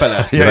 Balatonra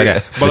lefele.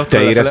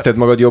 Te érezted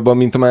magad jobban,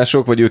 mint a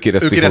mások, vagy ők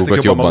érezték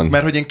magukat jobban?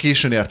 Mert hogy én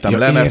későn értem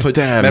le, mert hogy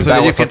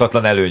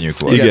távozhatatlan előnyük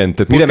volt. Igen,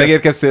 tehát mire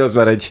megérkeztél, az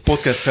már egy...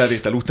 Podcast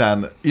felvétel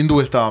után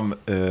indultam,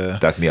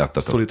 tehát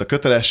miattatok. Szólít a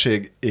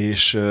kötelesség,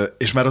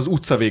 és már az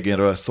utca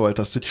végénről szólt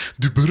az, hogy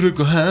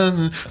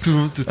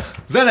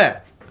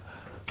zene!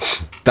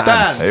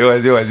 Tánc!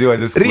 Jó,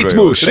 ez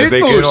ritmus!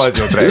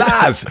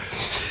 Láz!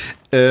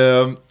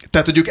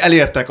 Tehát, hogy ők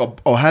elértek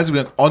a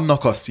házibulinak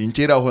annak a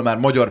szintjére, ahol már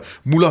magyar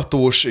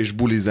mulatós és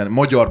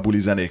magyar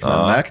bulizenék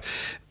mennek,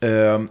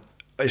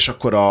 és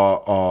akkor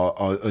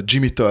a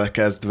Jimmy-től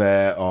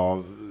kezdve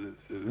a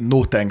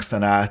No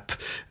Thanks-en át.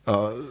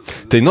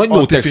 Te egy nagy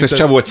No Thanks-es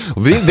csávó,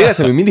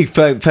 véletlenül mindig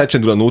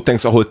felcsendül a No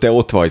Thanks, ahol te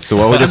ott vagy,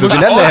 szóval, hogy ez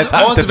azért nem lehet,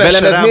 tehát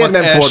velem ez miért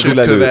nem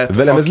fordul elő?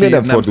 Velem ez miért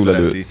nem fordul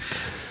elő?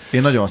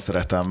 Én nagyon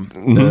szeretem.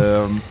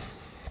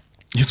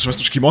 Jézus, ezt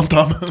most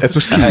kimondtam.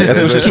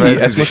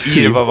 Ez most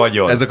írva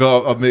vagyok.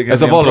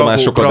 Ez a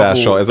vallomások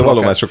adása. Ez a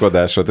vallomások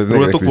adása.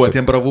 Rólatok volt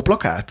ilyen Bravo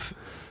plakát?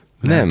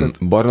 Nem,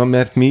 Barna,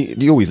 mert mi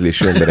jó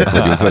ízlésű emberek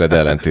vagyunk veled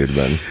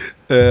ellentétben.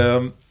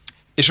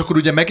 És akkor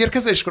ugye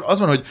megérkezel, és akkor az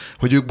van,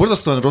 hogy ők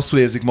borzasztóan rosszul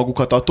érzik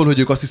magukat attól, hogy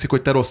ők azt hiszik,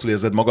 hogy te rosszul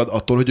érzed magad,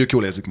 attól, hogy ők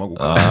jól érzik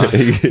magukat.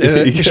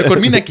 És akkor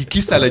mindenki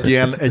kiszáll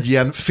egy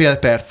ilyen fél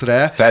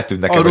percre.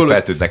 Feltűnt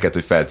neked,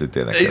 hogy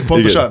feltűntél neked.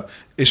 Pontosan. Igen.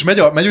 És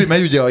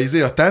megy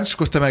ugye a tánc, és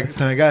akkor te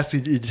meg állsz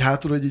így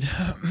hátul, hogy így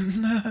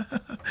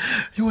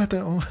jó, hát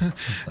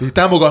így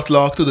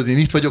támogatlak, tudod, én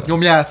itt vagyok,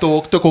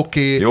 nyomjátok, tök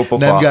oké,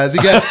 nem gáz,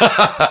 igen,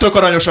 tök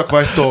aranyosak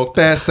vagytok,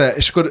 persze,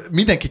 és akkor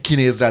mindenki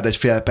kinéz rád egy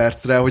fél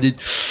percre, hogy így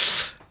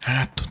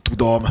hát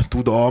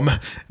tudom,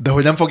 de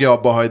hogy nem fogja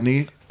abba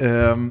hagyni,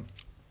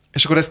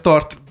 és akkor ez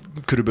tart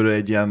körülbelül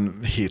egy ilyen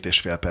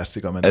 7,5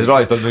 percig, ez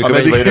rajtad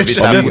működik,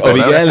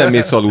 amíg el nem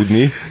mész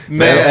aludni,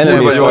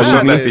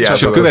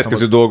 és a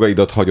következő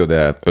dolgaidat hagyod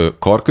el.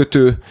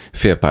 Karkötő,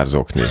 fél pár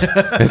zokni.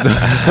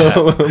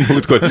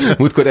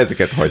 Múltkor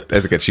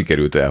ezeket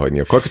sikerült elhagyni.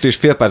 A karkötő és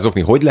fél pár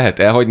zokni. Hogy lehet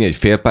elhagyni egy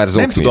fél pár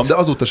zoknit? Nem tudom, de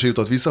azóta se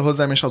jutott vissza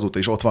hozzám, és azóta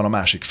is ott van a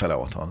másik fele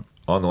otthon.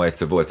 Annó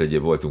egyszer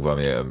voltunk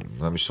valami,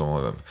 nem is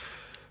tudom,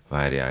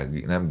 várjál,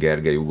 nem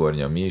Gergely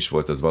ugornya, mi is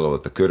volt, az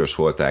valahol a Körös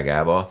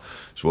holtágába,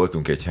 és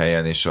voltunk egy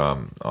helyen, és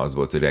az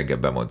volt, hogy reggel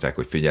bemondták,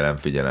 hogy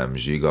figyelem,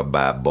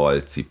 Zsigabáb bal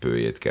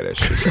cipőjét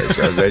keresik. És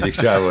az egyik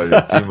csávó,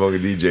 a címbog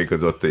DJ-k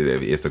az ott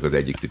éjszaka az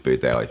egyik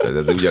cipőjét elhagyta.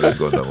 Ez ugyanúgy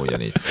gondolom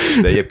ugyanígy.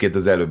 De egyébként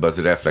az előbb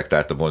az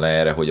reflektáltam volna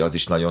erre, hogy az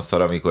is nagyon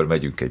szar, amikor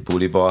megyünk egy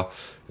buliba,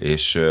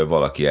 és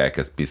valaki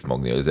elkezd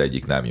piszmogni, hogy az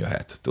egyik nem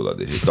jöhet, tudod,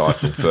 és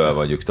tartunk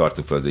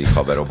föl az egyik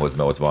haveromhoz,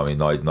 mert ott valami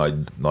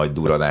nagy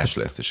duranás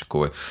lesz, és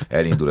akkor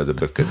elindul ez a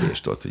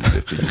böködést ott,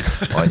 hogy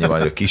annyi van,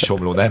 hogy a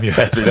kisomló nem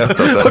jöhet, vagy nem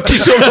tudom. A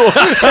kisomló!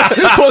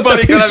 Pont a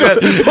kisomló!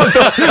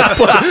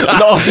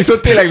 Na, azt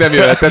viszont tényleg nem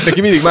jöhet, tehát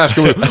neki mindig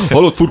máskor,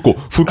 hallott Furkó,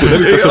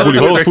 nem itt lesz a buli,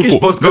 hallott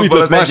Furkó, nem itt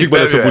lesz, másikban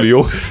lesz a buli,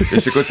 jó?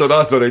 És akkor tudod,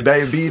 azt mondja, hogy de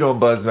én bírom,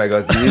 bazd meg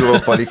az író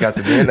palikát,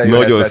 hogy miért nem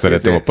jöhet. Nagyon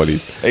szeretem a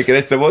palit. Egyébként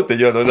egyszer volt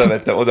egy olyan,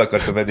 oda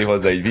akartam menni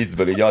hozzá egy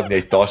viccből, így adni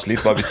egy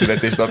taslit valami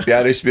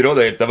születésnapjára, és mire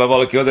odaértem, mert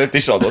valaki odajött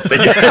és adott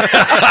egy.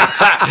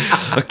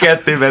 A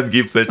kettément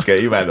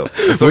gipszecske, imádom.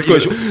 Szóval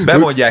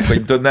bemondják,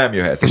 hogy nem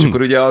jöhet. És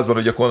akkor ugye az van,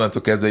 hogy a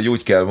onnantól kezdve, hogy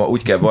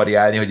úgy kell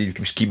variálni, hogy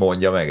így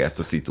kimondja meg ezt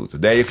a szitút.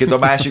 De egyébként a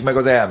másik meg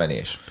az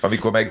elmenés.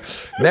 Amikor meg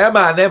nem,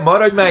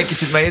 maradj már egy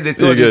kicsit, mert én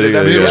tudod,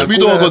 most mi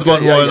dolgod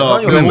van volna?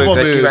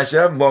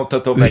 Nem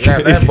mondhatom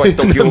meg, nem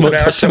vagytok jó,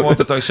 rá sem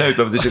mondhatom, semmit,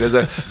 és ez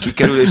a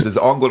kikerülés, ez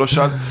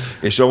angolosan,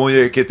 és amúgy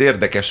egyébként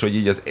érdekes, hogy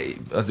így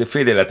azért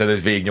fél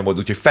életedet végignyomod,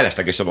 úgyhogy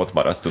feleslegesen ott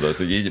maradsz, tudod,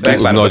 hogy így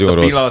megvárom azt a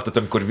pillanatot,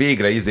 amikor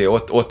végre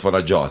ott van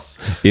a jazz.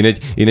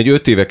 Én egy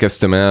 5 éve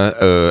kezdtem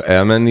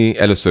elmenni,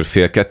 először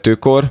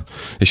 1:30,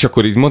 és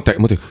akkor így mondták,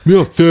 mi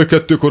a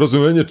 1:30 az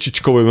ennyi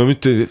csicska vagy,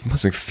 mit?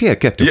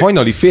 1:30,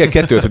 hajnali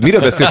 1:30, tehát mire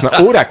beszélsz?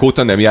 Már órák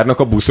óta nem járnak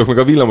a buszok, meg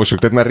a villamosok,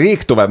 tehát már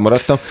rég tovább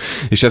maradtam,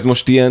 és ez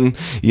most ilyen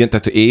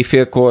tehát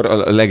éjfélkor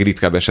a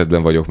legritkább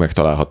esetben vagyok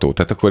megtalálható.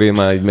 Tehát akkor én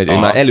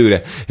már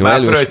előre...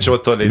 Már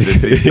fröccsotton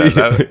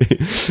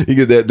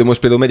Igen, de most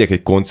például megyek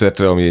egy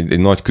koncertre, ami egy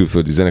nagy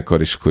külföldi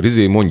zenekar, és akkor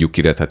mondjuk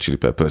ki Red Hot Chili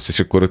Peppers, és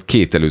akkor ott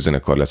 2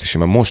 előzenekar lesz, és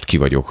én már most ki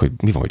vagyok, hogy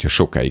mi van, hogyha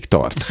sokáig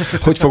tart.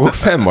 Hogy fogok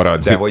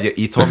fennmaradni? De hogy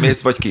itthon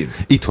mész, vagy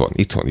kint?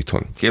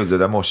 Itthon. Képzeld,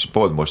 de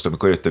pont most,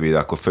 amikor jöttem ide,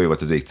 akkor föl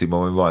volt az égcímben,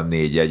 hogy van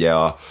 4 jegye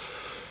a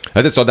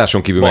Hát ezt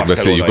adáson kívül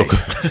megbeszéljük.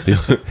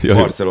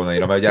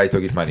 Barcelonaira, mert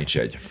állítólag itt már nincs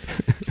egy.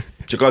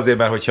 Csak azért,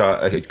 mert hogyha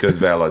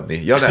közben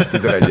eladni. Január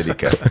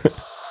 11-e.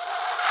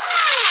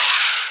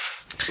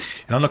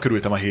 Én annak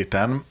örültem a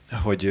héten,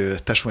 hogy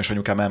tesóm és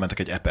anyukám elmentek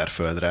egy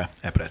eperföldre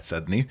epret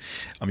szedni,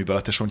 amiből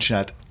a tesóm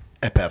csinált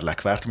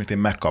eperlekvárt, amit én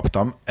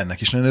megkaptam,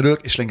 ennek is nagyon örülök,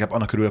 és leginkább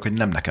annak örülök, hogy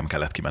nem nekem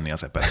kellett kimenni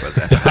az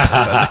eperföldre.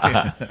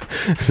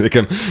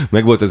 Nekem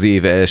meg volt az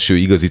éve első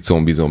igazi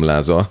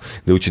combizomláza,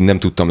 de úgyhogy nem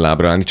tudtam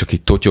lábra állni, csak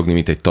így totyogni,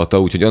 mint egy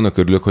tata, úgyhogy annak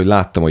örülök, hogy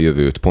láttam a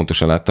jövőt,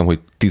 pontosan láttam, hogy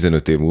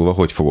 15 év múlva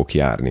hogy fogok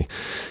járni.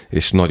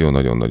 És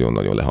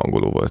nagyon-nagyon-nagyon-nagyon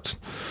lehangoló volt.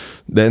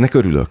 De ennek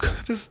örülök.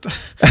 Hát ez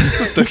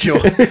tök jó.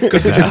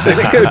 Köszönjük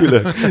szépen.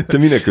 Örülök. Te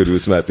minek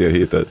örülsz, Máté, a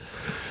héten?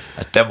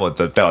 Hát te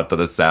mondtad, te adtad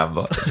a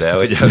számba, de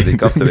hogy azért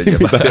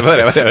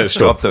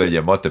kaptam egy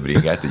ilyen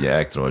matebringát, egy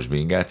elektromos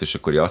bringát, és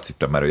akkor azt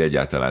hittem már, hogy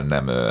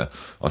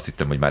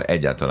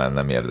egyáltalán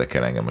nem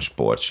érdekel engem a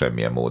sport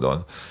semmilyen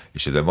módon,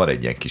 és ezen van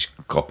egy ilyen kis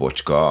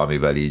kapocska,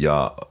 amivel így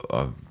a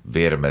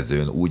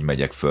vérmezőn úgy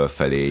megyek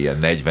fölfelé, ilyen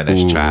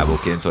 40-es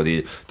csávóként,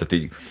 tehát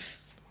így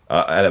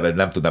eleve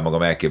nem tudnám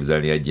magam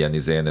elképzelni egy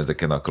ilyen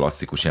ezeken a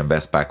klasszikus ilyen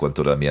Veszpákon,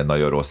 tudod, milyen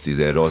nagyon rossz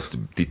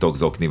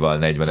titokzoknival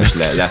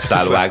 40-es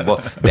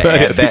leszállóákba,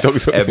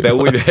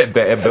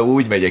 de ebbe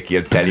úgy megyek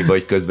ilyen telibe,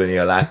 hogy közben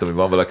ilyen látom, hogy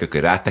van valaki,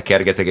 akkor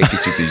rátekergetek egy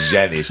kicsit, és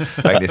zsenés.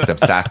 Megnéztem,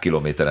 100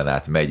 kilométeren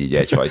át megy így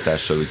egy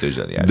hajtással, úgyhogy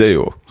zseniális.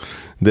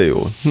 De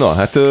jó. Na,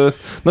 hát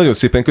nagyon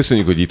szépen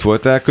köszönjük, hogy itt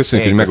voltál,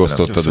 köszönjük, hogy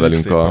megosztottad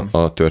velünk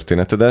a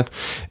történetedet.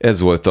 Ez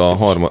volt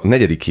a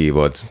 4.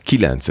 évad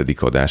 9.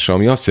 adása,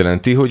 ami azt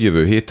jelenti, hogy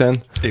jövő héten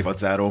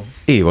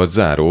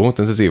Évadzáró,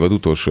 tehát az évad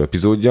utolsó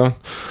epizódja.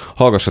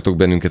 Hallgassatok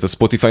bennünket a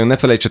Spotify-on, ne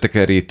felejtsetek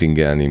el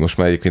ratingelni. Most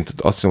már egyébként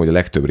azt hiszem, hogy a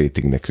legtöbb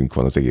rating nekünk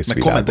van az egész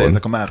világon.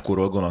 Kommenteljetek a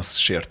Márkóról gonosz,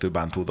 sértő,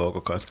 bántó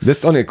dolgokat. De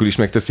ezt anélkül is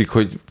megteszik,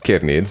 hogy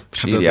kérnéd.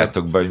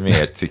 Írjátok be, hogy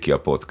miért ciki a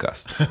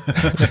podcast.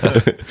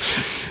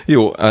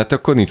 Jó, hát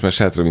akkor nincs más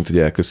hátra, mint hogy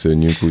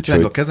elköszönjünk.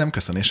 Úgyhogy... a kezem,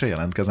 köszönése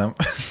jelentkezem.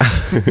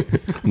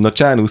 Na,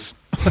 csánusz!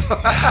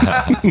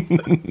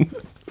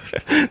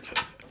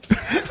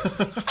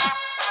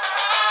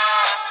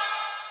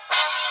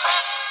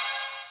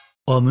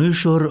 A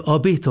műsor a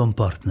Béton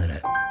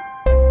partnere.